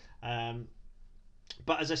in.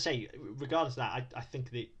 But as I say, regardless of that, I think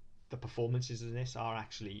the performances in this are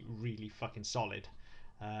actually really fucking solid.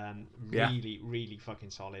 Really fucking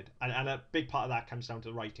solid. And a big part of that comes down to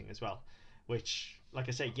the writing as well. Which, like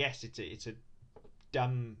I say, yes, it's a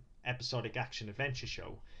dumb episodic action adventure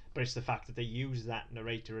show, but it's the fact that they use that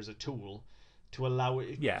narrator as a tool to allow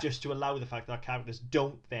it, just to allow the fact that our characters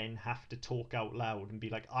don't then have to talk out loud and be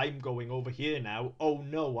like, I'm going over here now, oh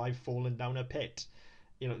no, I've fallen down a pit.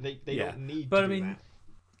 They don't need to do that.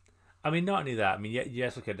 I mean, not only that. I mean,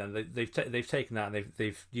 yes, okay. They've taken that and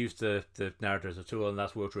they've used the narrator as a tool, and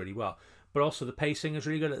that's worked really well. But also the pacing is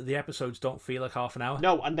really good. The episodes don't feel like half an hour.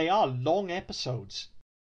 No, and they are long episodes.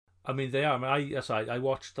 I mean, they are. I mean, I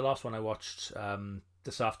watched the last one. I watched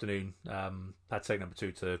this afternoon. Had to take number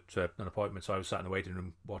 2 to an appointment, so I was sat in the waiting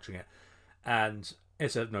room watching it. And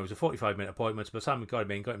it was a 45-minute appointment. But Sam got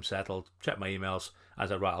him in, got him settled, checked my emails. I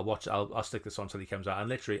was like, right, I'll stick this on until he comes out. And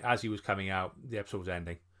literally, as he was coming out, the episode was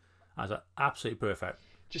ending. I was like, absolutely perfect.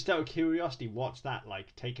 Just out of curiosity, what's that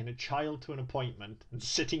like, taking a child to an appointment and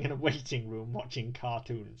sitting in a waiting room watching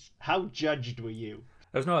cartoons? How judged were you?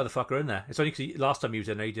 There was no other fucker in there. It's only because last time he was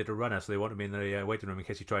in there, he did a runner, so they wanted me in the waiting room in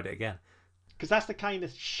case he tried it again. Because that's the kind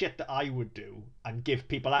of shit that I would do and give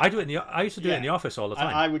people... I used to do it in the office all the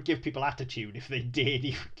time. I would give people attitude if they did.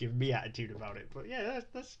 He would give me attitude about it. But yeah,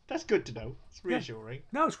 that's good to know. It's reassuring.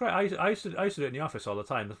 Yeah. No, it's great. I used to do it in the office all the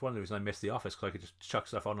time. That's one of the reasons I missed the office, because I could just chuck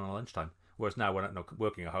stuff on lunchtime. Whereas now, when I'm not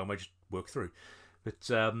working at home, I just work through.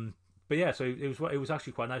 But yeah, so it was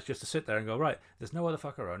actually quite nice just to sit there and go, right, there's no other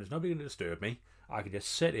fucker around. There's nobody going to disturb me. I could just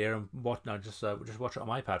sit here and watch. Just watch it on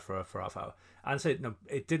my iPad for half hour. And say, no,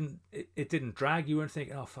 it didn't drag you and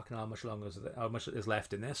think, oh fucking hell, how much is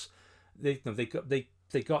left in this? They got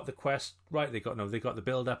the quest right. They got the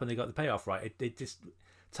build up and they got the payoff right. It just,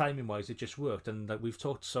 timing wise, it just worked. And we've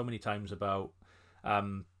talked so many times about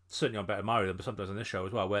certainly on Better Mario, but sometimes on this show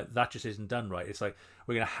as well, where that just isn't done right. It's like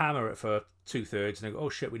we're going to hammer it for 2/3 and then go, oh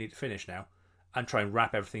shit, we need to finish now, and try and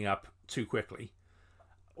wrap everything up too quickly.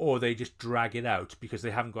 Or they just drag it out because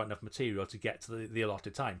they haven't got enough material to get to the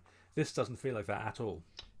allotted time. This doesn't feel like that at all.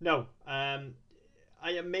 No.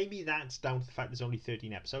 Maybe that's down to the fact there's only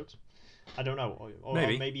 13 episodes. I don't know. Or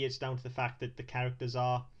maybe it's down to the fact that the characters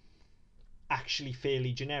are actually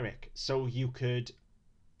fairly generic. So you could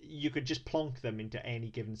just plonk them into any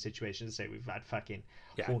given situation. Say we've had fucking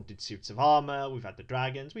haunted suits of armor, we've had the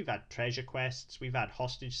dragons, we've had treasure quests, we've had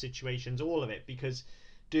hostage situations, all of it, because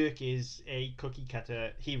Dirk is a cookie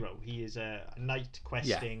cutter hero. He is a knight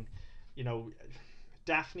questing.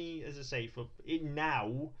 Daphne, as I say, for it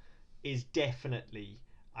now is definitely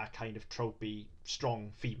a kind of tropey,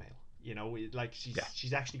 strong female.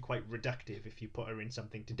 She's actually quite reductive if you put her in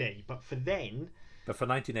something today. But for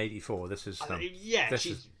 1984, this is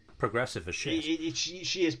is progressive as shit.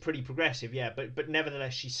 She is pretty progressive, yeah. But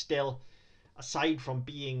nevertheless, she's still, aside from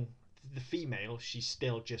being the female, she's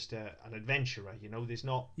still just an adventurer.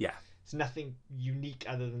 There's nothing unique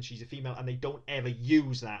other than she's a female, and they don't ever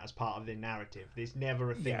use that as part of their narrative. There's never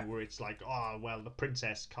a thing where it's like, oh well, the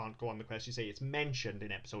princess can't go on the quest. You say it's mentioned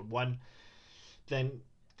in episode 1, then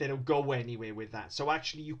they don't go anywhere with that. So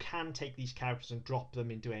actually you can take these characters and drop them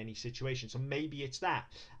into any situation. So maybe it's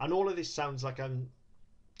that. And all of this sounds like I'm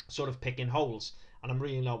sort of picking holes, and I'm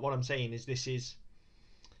really not. What I'm saying is this is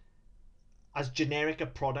as generic a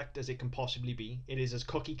product as it can possibly be. It is as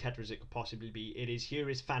cookie cutter as it could possibly be. It is, here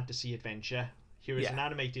is fantasy adventure. Here is an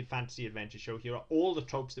animated fantasy adventure show. Here are all the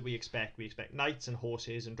tropes that we expect. We expect knights and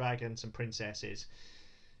horses and dragons and princesses.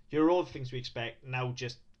 Here are all the things we expect. Now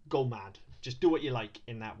just go mad. Just do what you like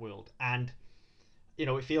in that world. And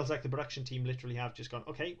it feels like the production team literally have just gone,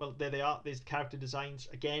 okay, well, there they are. There's the character designs.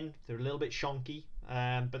 Again, they're a little bit shonky.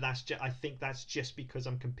 But I think that's just because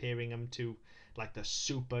I'm comparing them to like the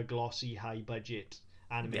super glossy high budget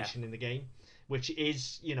animation in the game, which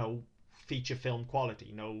is feature film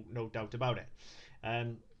quality, no doubt about it.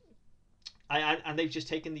 And they've just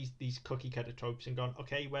taken these cookie cutter tropes and gone,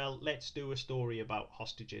 okay, well, let's do a story about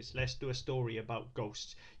hostages, let's do a story about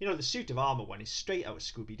ghosts. The suit of armor one is straight out of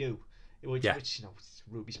Scooby-Doo, which it's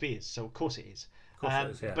Ruby Spears, so of course it is.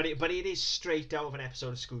 But it is straight out of an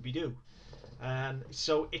episode of Scooby-Doo.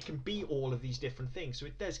 So it can be all of these different things. So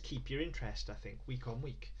it does keep your interest, I think, week on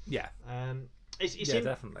week. Yeah.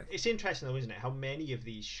 Definitely. It's interesting though, isn't it? How many of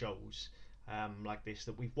these shows like this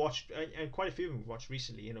that we've watched, and quite a few of them we've watched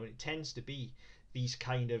recently, it tends to be these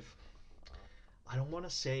kind of, I don't want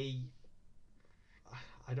to say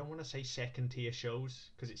second tier shows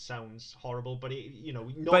because it sounds horrible, but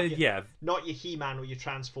not your He-Man or your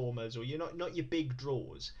Transformers or not your big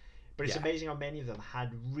draws. But it's amazing how many of them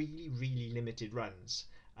had really, really limited runs.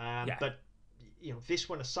 But this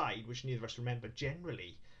one aside, which neither of us remember,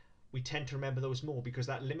 generally we tend to remember those more because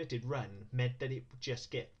that limited run meant that it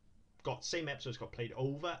just same episodes got played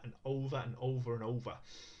over and over and over and over.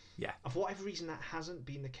 Yeah. And for whatever reason, that hasn't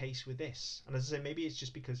been the case with this. And as I say, maybe it's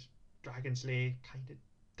just because Dragon's Lair kind of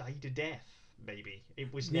died a death. Maybe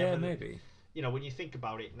it was never. Yeah, maybe. You know, when you think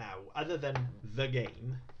about it now, other than the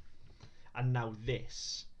game, and now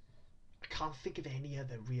this, I can't think of any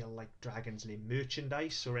other real like Dragon's Lair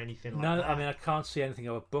merchandise or anything like No, that. I mean I can't see anything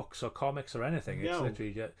about books or comics or anything. It's No.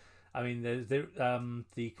 literally just. I mean,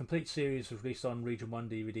 the complete series was released on Region One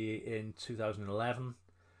DVD in 2011.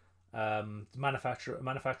 Manufacturer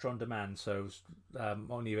on demand, so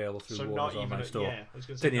only available through So Warner's not even online store. yeah, I was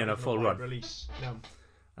going to say Didn't even not have even full a wide run. release.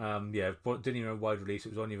 No. Yeah, but didn't even have a wide release. It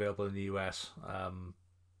was only available in the US.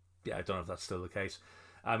 Yeah, I don't know if that's still the case.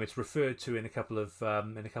 It's referred to in a couple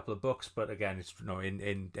of books, but again, it's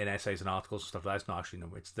in essays and articles and stuff like that. It's not actually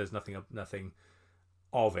there's nothing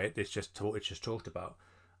of it. It's just talked about.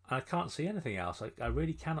 And I can't see anything else. I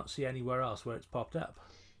really cannot see anywhere else where it's popped up.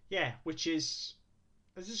 Yeah, which is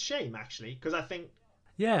a shame actually, because I think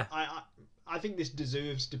Yeah, I think this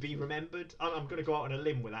deserves to be remembered. I'm going to go out on a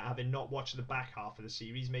limb with that, having not watched the back half of the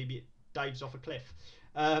series. Maybe it dives off a cliff.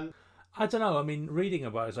 I don't know. I mean, reading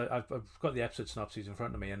about it, I've got the episode synopses in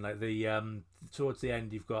front of me, and like the towards the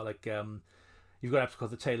end, you've got an episode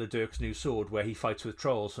called "The Tale of Dirk's New Sword," where he fights with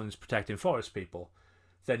trolls and is protecting forest people.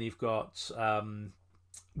 Then you've got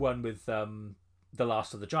one with the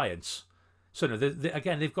Last of the Giants. So no,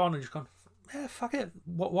 again, they've gone and just gone. Yeah, fuck it.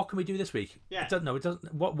 What can we do this week? Yeah. It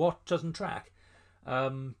doesn't. What doesn't track?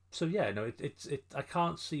 So yeah, no, it. I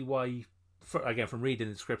can't see why. Again, from reading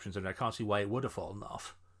the descriptions, I can't see why it would have fallen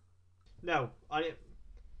off. No,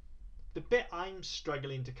 the bit I'm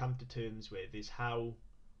struggling to come to terms with is how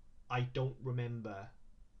I don't remember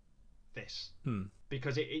this,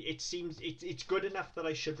 because it seems it's good enough that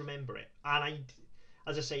I should remember it, and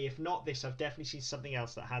as I say, if not this, I've definitely seen something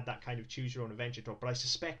else that had that kind of choose your own adventure talk, but I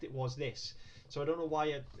suspect it was this. So I don't know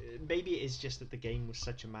why. Maybe it is just that the game was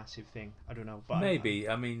such a massive thing. I don't know. But maybe.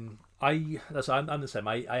 I mean, I'm the same.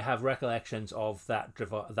 I have recollections of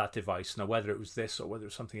that device. Now, whether it was this or whether it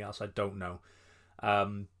was something else, I don't know.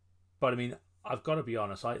 But I mean, I've got to be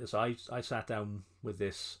honest. I sat down with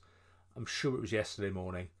this. I'm sure it was yesterday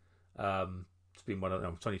morning. It's been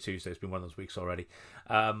it's only Tuesday. It's been one of those weeks already.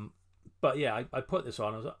 But yeah, I put this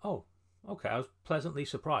on. I was like, oh, okay. I was pleasantly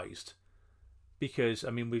surprised. Because, I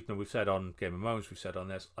mean, we've said on Game of Moans, we've said on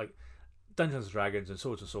this, like, Dungeons and Dragons and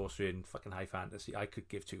Swords and Sorcery and fucking high fantasy, I could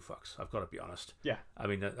give two fucks. I've got to be honest. Yeah. I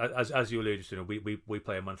mean, as you alluded to, we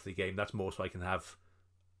play a monthly game. That's more so I can have,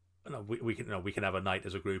 we can have a night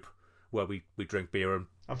as a group where we drink beer and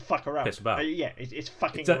fuck around. Piss about. Yeah, it's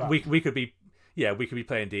fucking around. We could be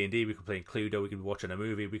playing D&D, we could be playing Cluedo, we could be watching a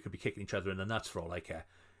movie, we could be kicking each other in the nuts for all I care.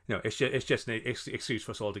 It's just an excuse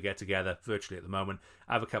for us all to get together virtually at the moment,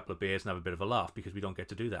 have a couple of beers and have a bit of a laugh, because we don't get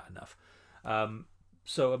to do that enough.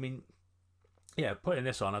 So I mean, yeah, putting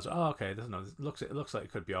this on, I was like, oh, okay, it looks like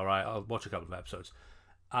it could be all right. I'll watch a couple of episodes.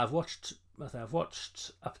 I've watched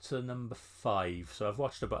up to number 5, so I've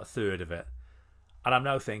watched about a third of it, and I'm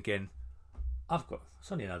now thinking,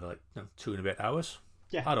 it's only another 2 and a bit hours.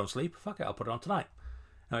 Yeah, I don't sleep. Fuck it, I'll put it on tonight.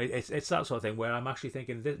 It's that sort of thing where I'm actually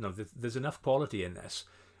thinking, there's enough quality in this,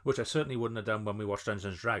 which I certainly wouldn't have done when we watched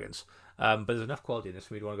Dungeons and Dragons. But there's enough quality in this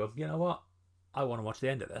for me to want to go, you know what? I want to watch the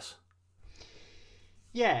end of this.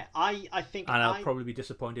 Yeah, I think... And I'll probably be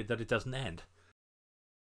disappointed that it doesn't end.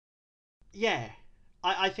 Yeah,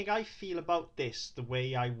 I think I feel about this the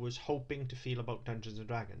way I was hoping to feel about Dungeons and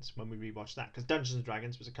Dragons when we rewatched that. Because Dungeons and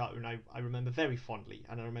Dragons was a cartoon I remember very fondly,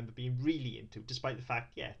 and I remember being really into, despite the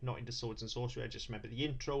fact, not into Swords and Sorcery. I just remember the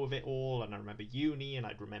intro of it all, and I remember uni, and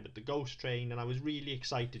I'd remembered the Ghost Train, and I was really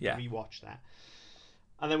excited to rewatch that.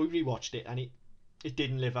 And then we rewatched it, and it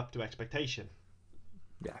didn't live up to expectation.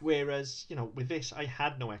 Yeah. Whereas, with this, I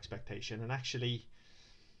had no expectation, and actually,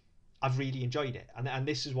 I've really enjoyed it, and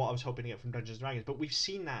this is what I was hoping to get from Dungeons & Dragons. But we've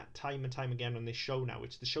seen that time and time again on this show now.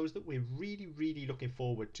 It's the shows that we're really, really looking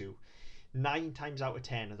forward to. 9 times out of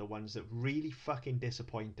 10 are the ones that really fucking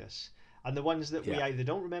disappoint us, and the ones that we either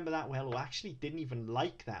don't remember that well or actually didn't even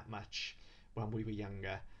like that much when we were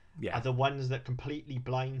younger are the ones that completely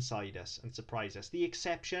blindside us and surprise us. The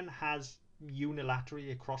exception has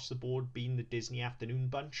unilaterally across the board been the Disney Afternoon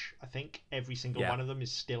bunch. I think every single one of them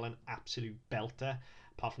is still an absolute belter,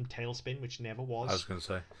 apart from Tailspin, which never was. I was going to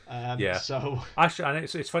say. So actually, and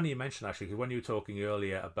it's funny you mentioned, actually, because when you were talking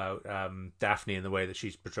earlier about Daphne and the way that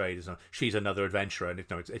she's portrayed as she's another adventurer, and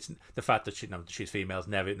it's the fact that she's female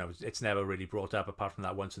it's never really brought up apart from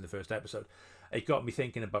that once in the first episode. It got me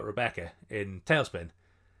thinking about Rebecca in Tailspin,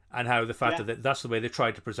 and how the fact that that's the way they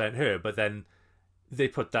tried to present her, but then they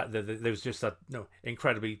put that there was just that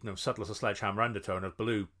incredibly subtle as a sledgehammer undertone of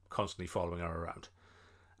Baloo constantly following her around.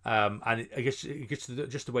 And I guess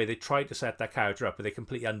just the way they tried to set that character up, but they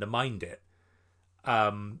completely undermined it.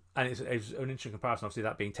 And it's an interesting comparison, obviously,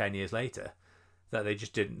 that being 10 years later, that they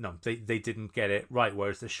just didn't, no, they didn't get it right,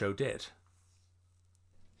 whereas this show did.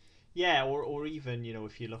 Yeah, or even, you know,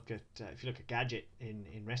 if you look at Gadget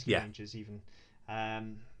in Rescue Rangers, even,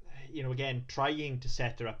 you know, again, trying to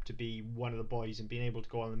set her up to be one of the boys and being able to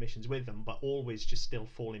go on the missions with them, but always just still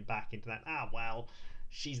falling back into that. Well,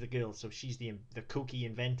 she's the girl, so she's the kooky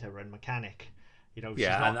inventor and mechanic. You know,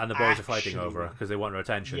 yeah, and the boys are fighting over her because they want her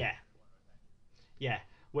attention. Yeah.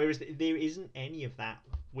 Whereas there isn't any of that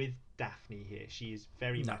with Daphne here. She is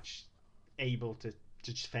very much able to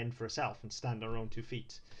just fend for herself and stand on her own 2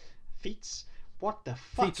 feet. Feet? What the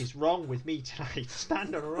fuck is wrong with me tonight?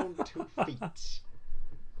 Stand on her own 2 feet.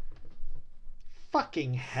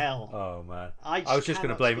 Fucking hell! Oh man, I was just going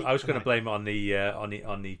to blame. I was going to blame it on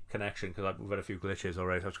the connection because we've had a few glitches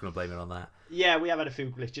already. I was going to blame it on that. Yeah, we have had a few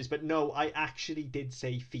glitches, but no, I actually did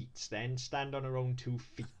say feet. Then stand on her own 2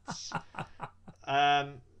 feet.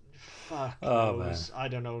 Fuck knows. Man. I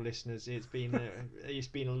don't know, listeners. It's been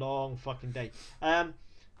a long fucking day.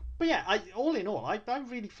 But yeah, all in all, I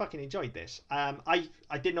really fucking enjoyed this. I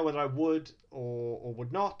didn't know whether I would or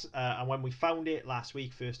would not. And when we found it last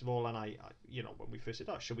week, first of all, and I you know, when we first said,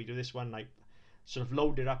 oh, should we do this one? I sort of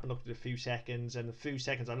loaded up and looked at a few seconds, and the few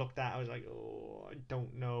seconds I looked at, I was like, oh, I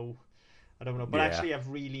don't know. But actually, I've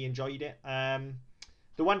really enjoyed it.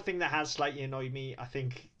 The one thing that has slightly annoyed me, I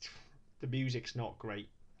think, the music's not great.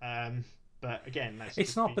 But again,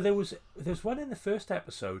 it's not. But there's one in the first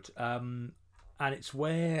episode. And it's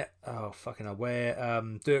where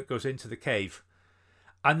Dirk goes into the cave,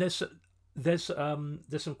 and there's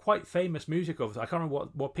some quite famous music over it. I can't remember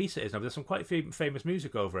what piece it is now, but there's some quite famous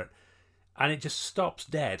music over it, and it just stops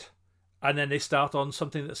dead, and then they start on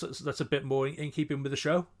something that's a bit more in keeping with the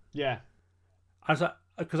show. Yeah, I was like,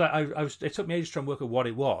 because it took me ages to try and work out what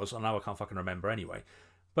it was, and now I can't fucking remember anyway.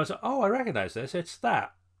 But I was like, oh, I recognise this. It's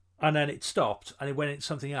that. And then it stopped, and it went into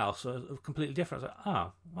something else, completely different. I was like,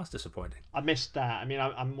 oh, that's disappointing. I missed that. I mean,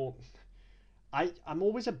 I'm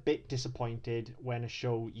always a bit disappointed when a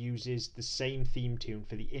show uses the same theme tune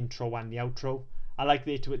for the intro and the outro. I like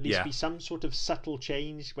there to at least be some sort of subtle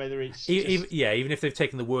change, whether it's even if they've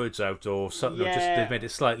taken the words out or something, or just they've made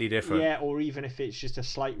it slightly different. Yeah, or even if it's just a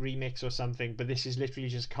slight remix or something. But this is literally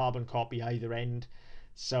just carbon copy either end,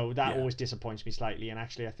 so that always disappoints me slightly. And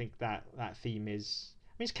actually, I think that theme is.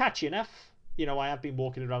 It's catchy enough. You know, I have been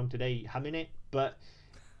walking around today humming it, but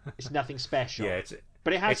it's nothing special. It's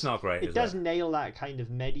not great. It does nail that kind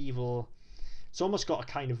of medieval. It's almost got a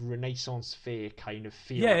kind of Renaissance fair kind of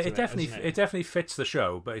feel. Yeah, to it definitely fits the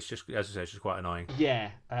show, but it's just, as I say, it's just quite annoying.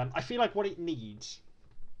 Yeah, I feel like what it needs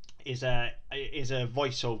is a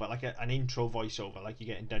voiceover, like an intro voiceover, like you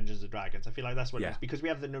get in Dungeons and Dragons. I feel like that's what it is, because we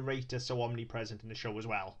have the narrator so omnipresent in the show as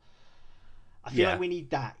well. I feel like we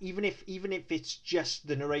need that, even if it's just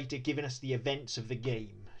the narrator giving us the events of the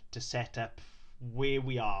game to set up where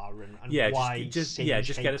we are and why. Just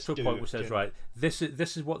get us to a point where it says, right, this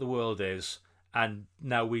is what the world is, and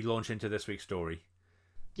now we launch into this week's story.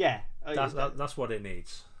 Yeah, that's what it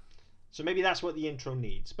needs. So maybe that's what the intro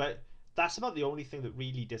needs, but that's about the only thing that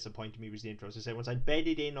really disappointed me was the intro. As I say, once I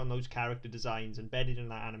bedded in on those character designs and bedded in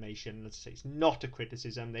that animation, let's say it's not a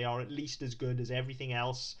criticism. They are at least as good as everything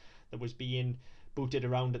else that was being booted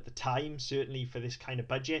around at the time, certainly for this kind of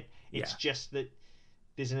budget. It's just that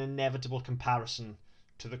there's an inevitable comparison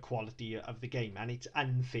to the quality of the game, and it's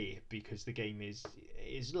unfair because the game is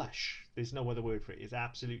lush. There's no other word for it. It's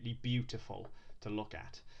absolutely beautiful to look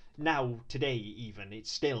at. Now, today even, it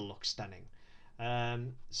still looks stunning.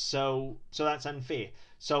 So that's unfair.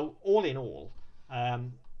 So all in all,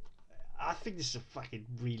 I think this is a fucking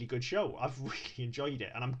really good show. I've really enjoyed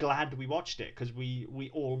it, and I'm glad we watched it because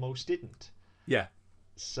we almost didn't. Yeah.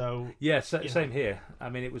 So same here. I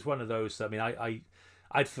mean, it was one of those. I mean, I'd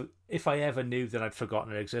if I ever knew that I'd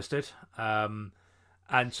forgotten it existed. And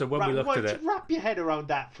so when we looked at it, wrap your head around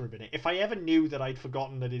that for a minute. If I ever knew that I'd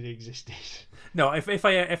forgotten that it existed. No, if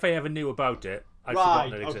I ever knew about it, I'd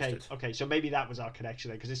forgotten it existed. Okay. So maybe that was our connection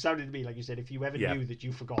there, because it sounded to me like you said if you ever knew that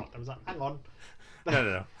you forgot. I was like, hang on.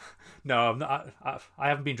 No, I'm not. I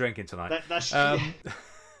haven't been drinking tonight. That's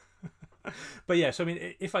But yeah, so I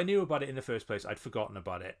mean, if I knew about it in the first place, I'd forgotten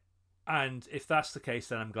about it. And if that's the case,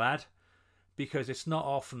 then I'm glad, because it's not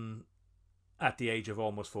often at the age of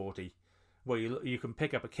almost 40 where you can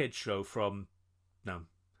pick up a kid's show from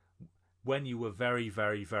when you were very,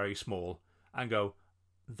 very, very small and go,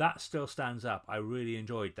 that still stands up. I really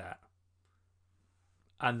enjoyed that.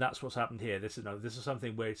 And that's what's happened here. This is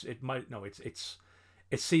something where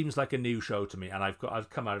it seems like a new show to me, and I've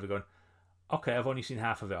come out of it going, okay, I've only seen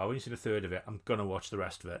half of it. I've only seen a third of it. I'm gonna watch the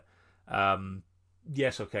rest of it.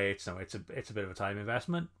 yes, okay, it's a bit of a time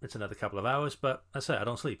investment. It's another couple of hours, but I say I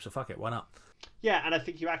don't sleep, so fuck it, why not? Yeah, and I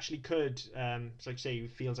think you actually could, like say,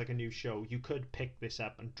 it feels like a new show. You could pick this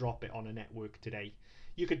up and drop it on a network today.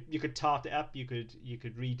 You could tart it up. You could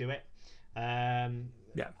redo it, um,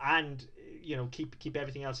 Yeah, and keep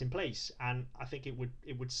everything else in place. And I think it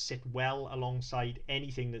would sit well alongside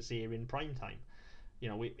anything that's here in prime time.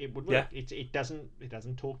 It would work. yeah, It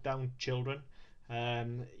doesn't talk down children.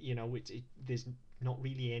 There's not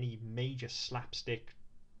really any major slapstick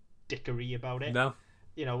dickery about it. no,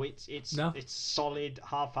 no, it's solid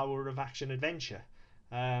half hour of action adventure,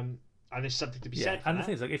 and there's something to be yeah. said for And the that.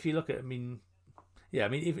 thing is, like, if you look at, I mean, yeah, I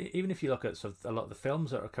mean, even if you look at sort of a lot of the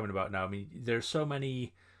films that are coming about now, I mean, there's so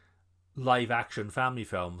many live action family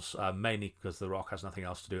films, mainly because The Rock has nothing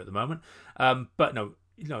else to do at the moment. But no,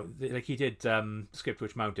 like he did Skip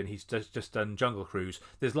Witch Mountain. He's just done Jungle Cruise.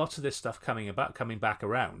 There's lots of this stuff coming back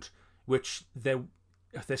around, which there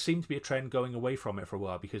seemed to be a trend going away from it for a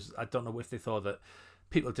while, because I don't know if they thought that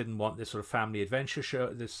people didn't want this sort of family adventure show,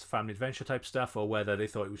 this family adventure type stuff, or whether they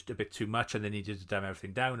thought it was a bit too much and they needed to dumb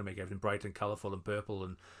everything down and make everything bright and colourful and purple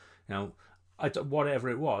and whatever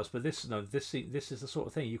it was. But this is the sort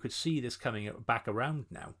of thing you could see this coming back around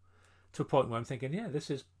now, to a point where I'm thinking, yeah, this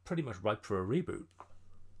is pretty much ripe for a reboot.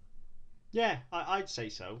 Yeah, I'd say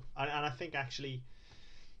so, and I think actually,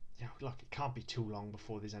 look, it can't be too long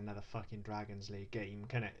before there's another fucking Dragon's Lair game,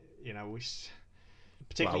 can it?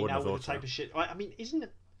 Particularly now with the type of shit. I mean, isn't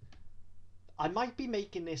it? I might be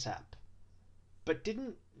making this up, but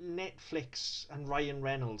didn't Netflix and Ryan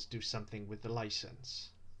Reynolds do something with the license?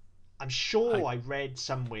 I'm sure I read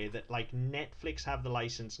somewhere that like Netflix have the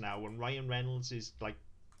license now, and Ryan Reynolds is like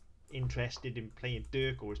interested in playing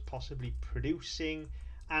Dirk, or is possibly producing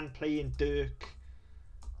and playing Dirk.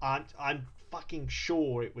 And I'm fucking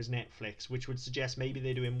sure it was Netflix, which would suggest maybe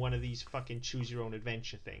they're doing one of these fucking choose your own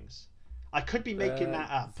adventure things. I could be making that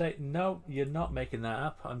up. No, you're not making that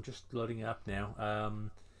up. I'm just loading it up now.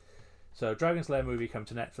 So, Dragon's Lair movie come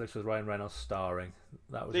to Netflix with Ryan Reynolds starring.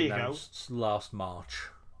 That was announced last March.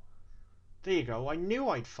 There you go. I knew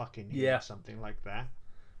I'd fucking hear something like that.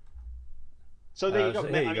 So there you go. So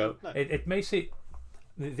here you go. It may seem,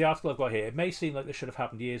 the article I've got here, it may seem like this should have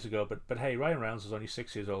happened years ago, but hey, Ryan Reynolds was only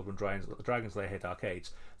 6 years old when Dragon's Lair hit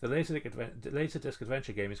arcades. The Laserdisc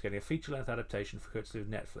adventure game is getting a feature-length adaptation for courtesy of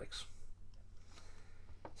Netflix.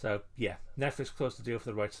 So yeah, Netflix closed the deal for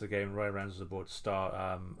the rights to the game, and Ryan Reynolds is aboard to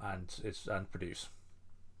star and produce.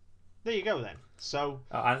 There you go then. So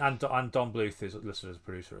and Don Bluth is listed as a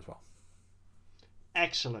producer as well.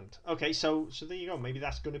 Excellent. Okay, so there you go. Maybe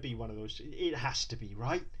that's going to be one of those. It has to be,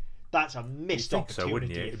 right? That's a missed opportunity. So,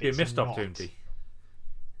 wouldn't you? It'd be a missed opportunity.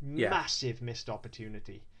 Massive missed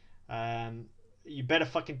opportunity. You better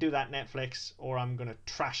fucking do that, Netflix, or I'm gonna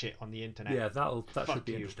trash it on the internet. Yeah, that should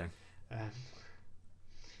be interesting.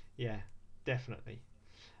 Yeah, definitely.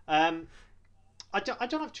 I don't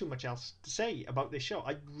have too much else to say about this show.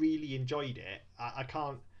 I really enjoyed it. I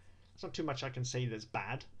can't. There's not too much I can say that's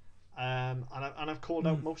bad. And I've called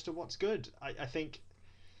out most of what's good. I think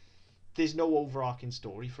there's no overarching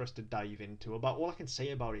story for us to dive into. About all I can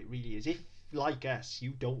say about it really is, if like us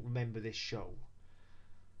you don't remember this show,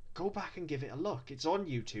 go back and give it a look. It's on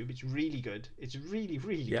YouTube. It's really good. It's really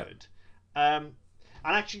good.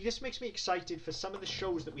 And actually, this makes me excited for some of the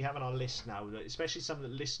shows that we have on our list now, especially some of the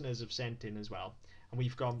listeners have sent in as well. And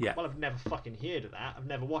we've gone, well, I've never fucking heard of that. I've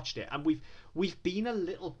never watched it. And we've been a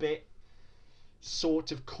little bit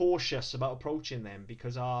sort of cautious about approaching them,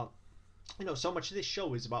 because so much of this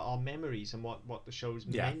show is about our memories and what the show's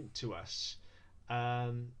meant to us.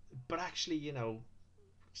 But actually,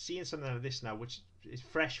 seeing something like this now, which is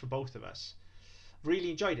fresh for both of us, really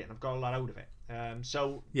enjoyed it, and I've got a lot out of it.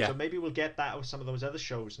 So maybe we'll get that with some of those other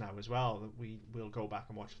shows now as well, that we'll go back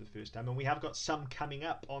and watch for the first time, and we have got some coming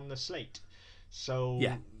up on the slate. So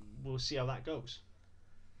we'll see how that goes.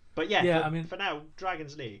 But for now,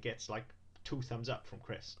 Dragon's Lair gets like 2 thumbs up from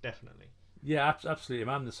Chris, definitely. Yeah,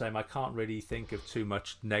 absolutely. I'm the same. I can't really think of too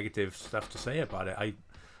much negative stuff to say about it.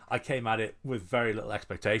 I came at it with very little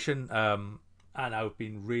expectation, and I've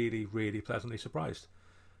been really, really pleasantly surprised.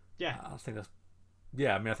 Yeah, I think that's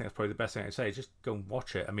probably the best thing I can say. Just go and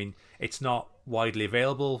watch it. I mean, it's not widely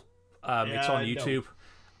available. It's on YouTube.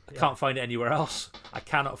 I can't find it anywhere else. I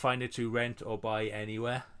cannot find it to rent or buy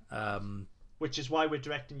anywhere. Which is why we're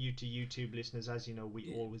directing you to YouTube, listeners. As you know,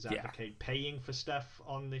 we always advocate paying for stuff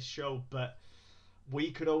on this show, but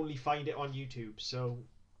we could only find it on YouTube. So,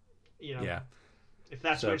 if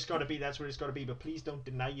that's where it's got to be, that's where it's got to be. But please don't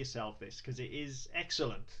deny yourself this, because it is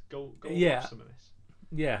excellent. Go watch some of this.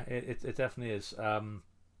 Yeah, it definitely is.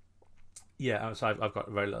 Yeah, so I've got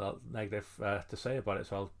very little negative to say about it,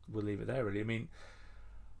 so we'll leave it there. Really, I mean,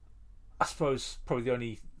 I suppose probably the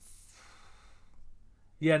only.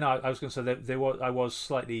 Yeah, no, I was going to say I was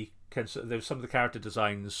slightly. There was some of the character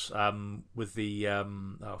designs with the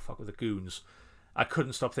with the goons. I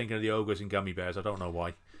couldn't stop thinking of the ogres and gummy bears. I don't know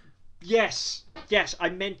why. Yes, I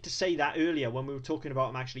meant to say that earlier when we were talking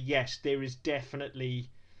about them. Actually, yes, there is definitely.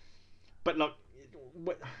 But look,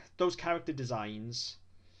 those character designs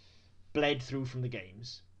bled through from the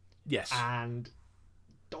games. Yes. And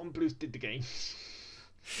Don Bluth did the games.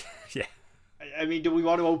 Yeah. I mean, do we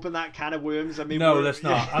want to open that can of worms? I mean, no, let's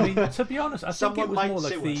not. I mean, to be honest, I think it was more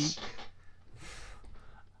like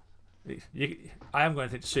I am going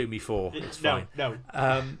to sue me for. It's fine. No.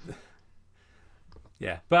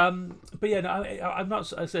 Yeah, but yeah, no, I'm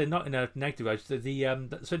not. I say not in a negative way.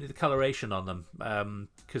 Certainly the coloration on them,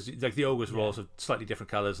 because like the ogres were also slightly different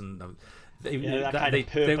colours, and that kind of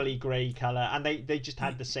purpley grey colour, and they just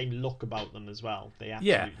had the same look about them as well. They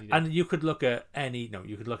absolutely did. And you could look at any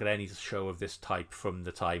show of this type from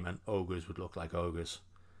the time, and ogres would look like ogres.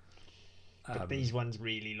 But these ones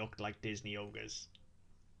really looked like Disney ogres.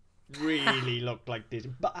 Really looked like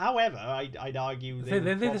Disney. But however, I'd argue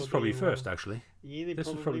this was probably first, actually. Yeah, they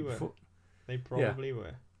this probably was were. Before. They probably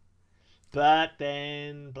were. But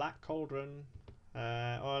then Black Cauldron,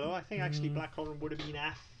 although I think actually Black Cauldron would have been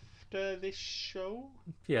after this show.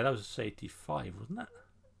 Yeah, that was 85, wasn't it?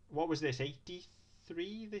 What was this?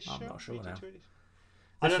 83? This show? I'm not sure now.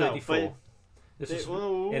 I don't know. 84. This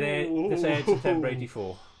aired September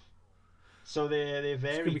 84. So they're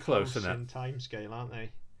very close in time scale, aren't they?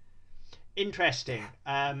 Interesting.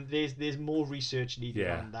 There's more research needed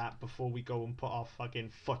on that before we go and put our fucking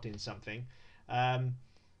foot in something.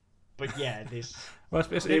 But yeah, this. Well,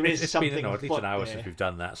 it's been at least an hour since we've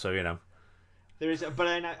done that, so you know. There is, but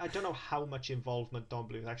I don't know how much involvement Don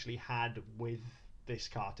Bluth actually had with this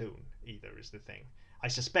cartoon. Either is the thing. I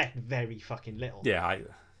suspect very fucking little. Yeah,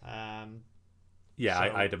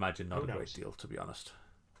 I'd imagine not a great deal, to be honest.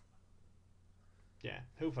 Yeah,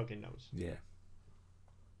 who fucking knows? Yeah.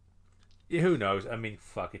 Yeah, who knows? I mean,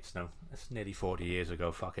 fuck, it's nearly 40 years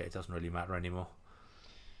ago. Fuck it doesn't really matter anymore.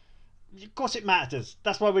 Of course it matters.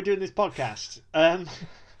 That's why we're doing this podcast.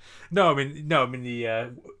 No, I mean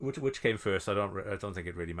the which came first. I don't think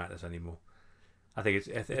it really matters anymore. I think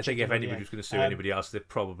if anybody was going to sue anybody else, they're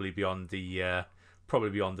probably beyond the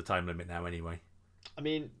time limit now anyway. I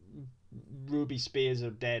mean, Ruby Spears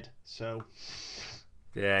are dead, so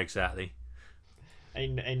yeah, exactly.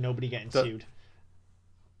 Ain't nobody getting sued.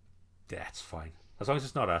 Yeah, it's fine as long as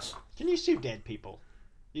it's not us. Can you sue dead people?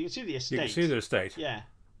 You can sue the estate. You can sue the estate. Yeah.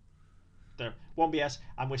 There won't be us,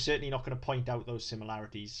 and we're certainly not going to point out those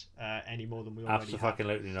similarities any more than we already have.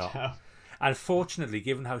 Absolutely not. So. And fortunately,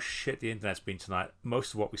 given how shit the internet's been tonight,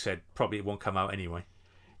 most of what we said probably won't come out anyway.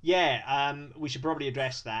 Yeah, we should probably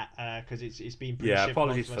address that because it's been pretty shit.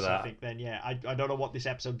 Apologies for that. I think then, I don't know what this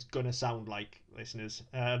episode's gonna sound like, listeners.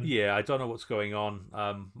 Yeah, I don't know what's going on.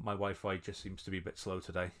 My Wi-Fi just seems to be a bit slow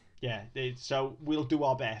today. Yeah, so we'll do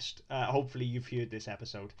our best. Hopefully you've heard this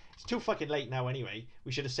episode. It's too fucking late now anyway.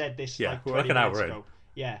 We should have said this like 20 minutes ago.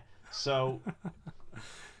 Yeah, so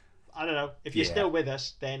I don't know. If you're still with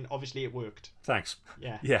us, then obviously it worked. Thanks.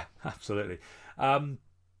 Yeah. Yeah, absolutely. But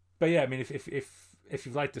yeah, I mean, if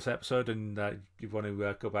you've liked this episode and you want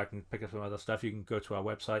to go back and pick up some other stuff, you can go to our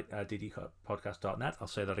website, ddpodcast.net. I'll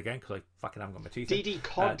say that again because I fucking haven't got my teeth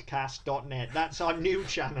ddcodcast.net. That's our new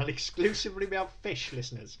channel, exclusively about fish,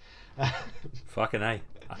 listeners. Fucking A.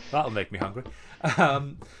 That'll make me hungry.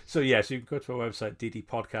 So you can go to our website,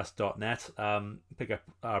 ddpodcast.net, pick up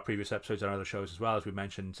our previous episodes and other shows as well, as we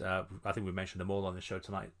mentioned. I think we mentioned them all on the show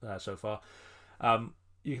tonight so far.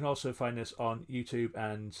 You can also find us on YouTube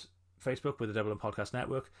and Facebook with the Double M Podcast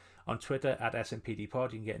Network, on Twitter at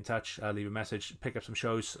SMPDPod. You can get in touch, leave a message, pick up some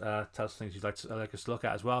shows, tell us things you'd like us to look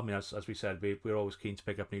at as well. I mean, as we said, we're always keen to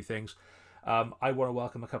pick up new things. I want to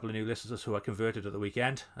welcome a couple of new listeners who I converted at the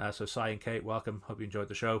weekend. So Cy and Kate, welcome. Hope you enjoyed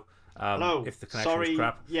the show. Hello. If the connection was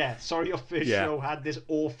crap. Yeah, sorry your first show had this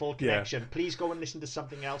awful connection. Please go and listen to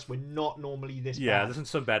something else. We're not normally this bad. Yeah, there's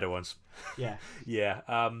some better ones. Yeah. Yeah.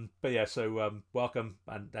 But yeah, so welcome,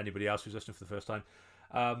 and anybody else who's listening for the first time.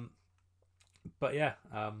 But yeah,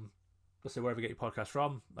 let's say wherever you get your podcast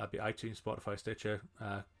from, that'd be iTunes, Spotify, Stitcher,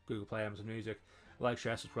 Google Play, Amazon Music. Like,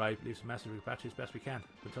 share, subscribe, leave some message, we patch you as best we can.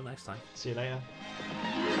 Until next time. See you later.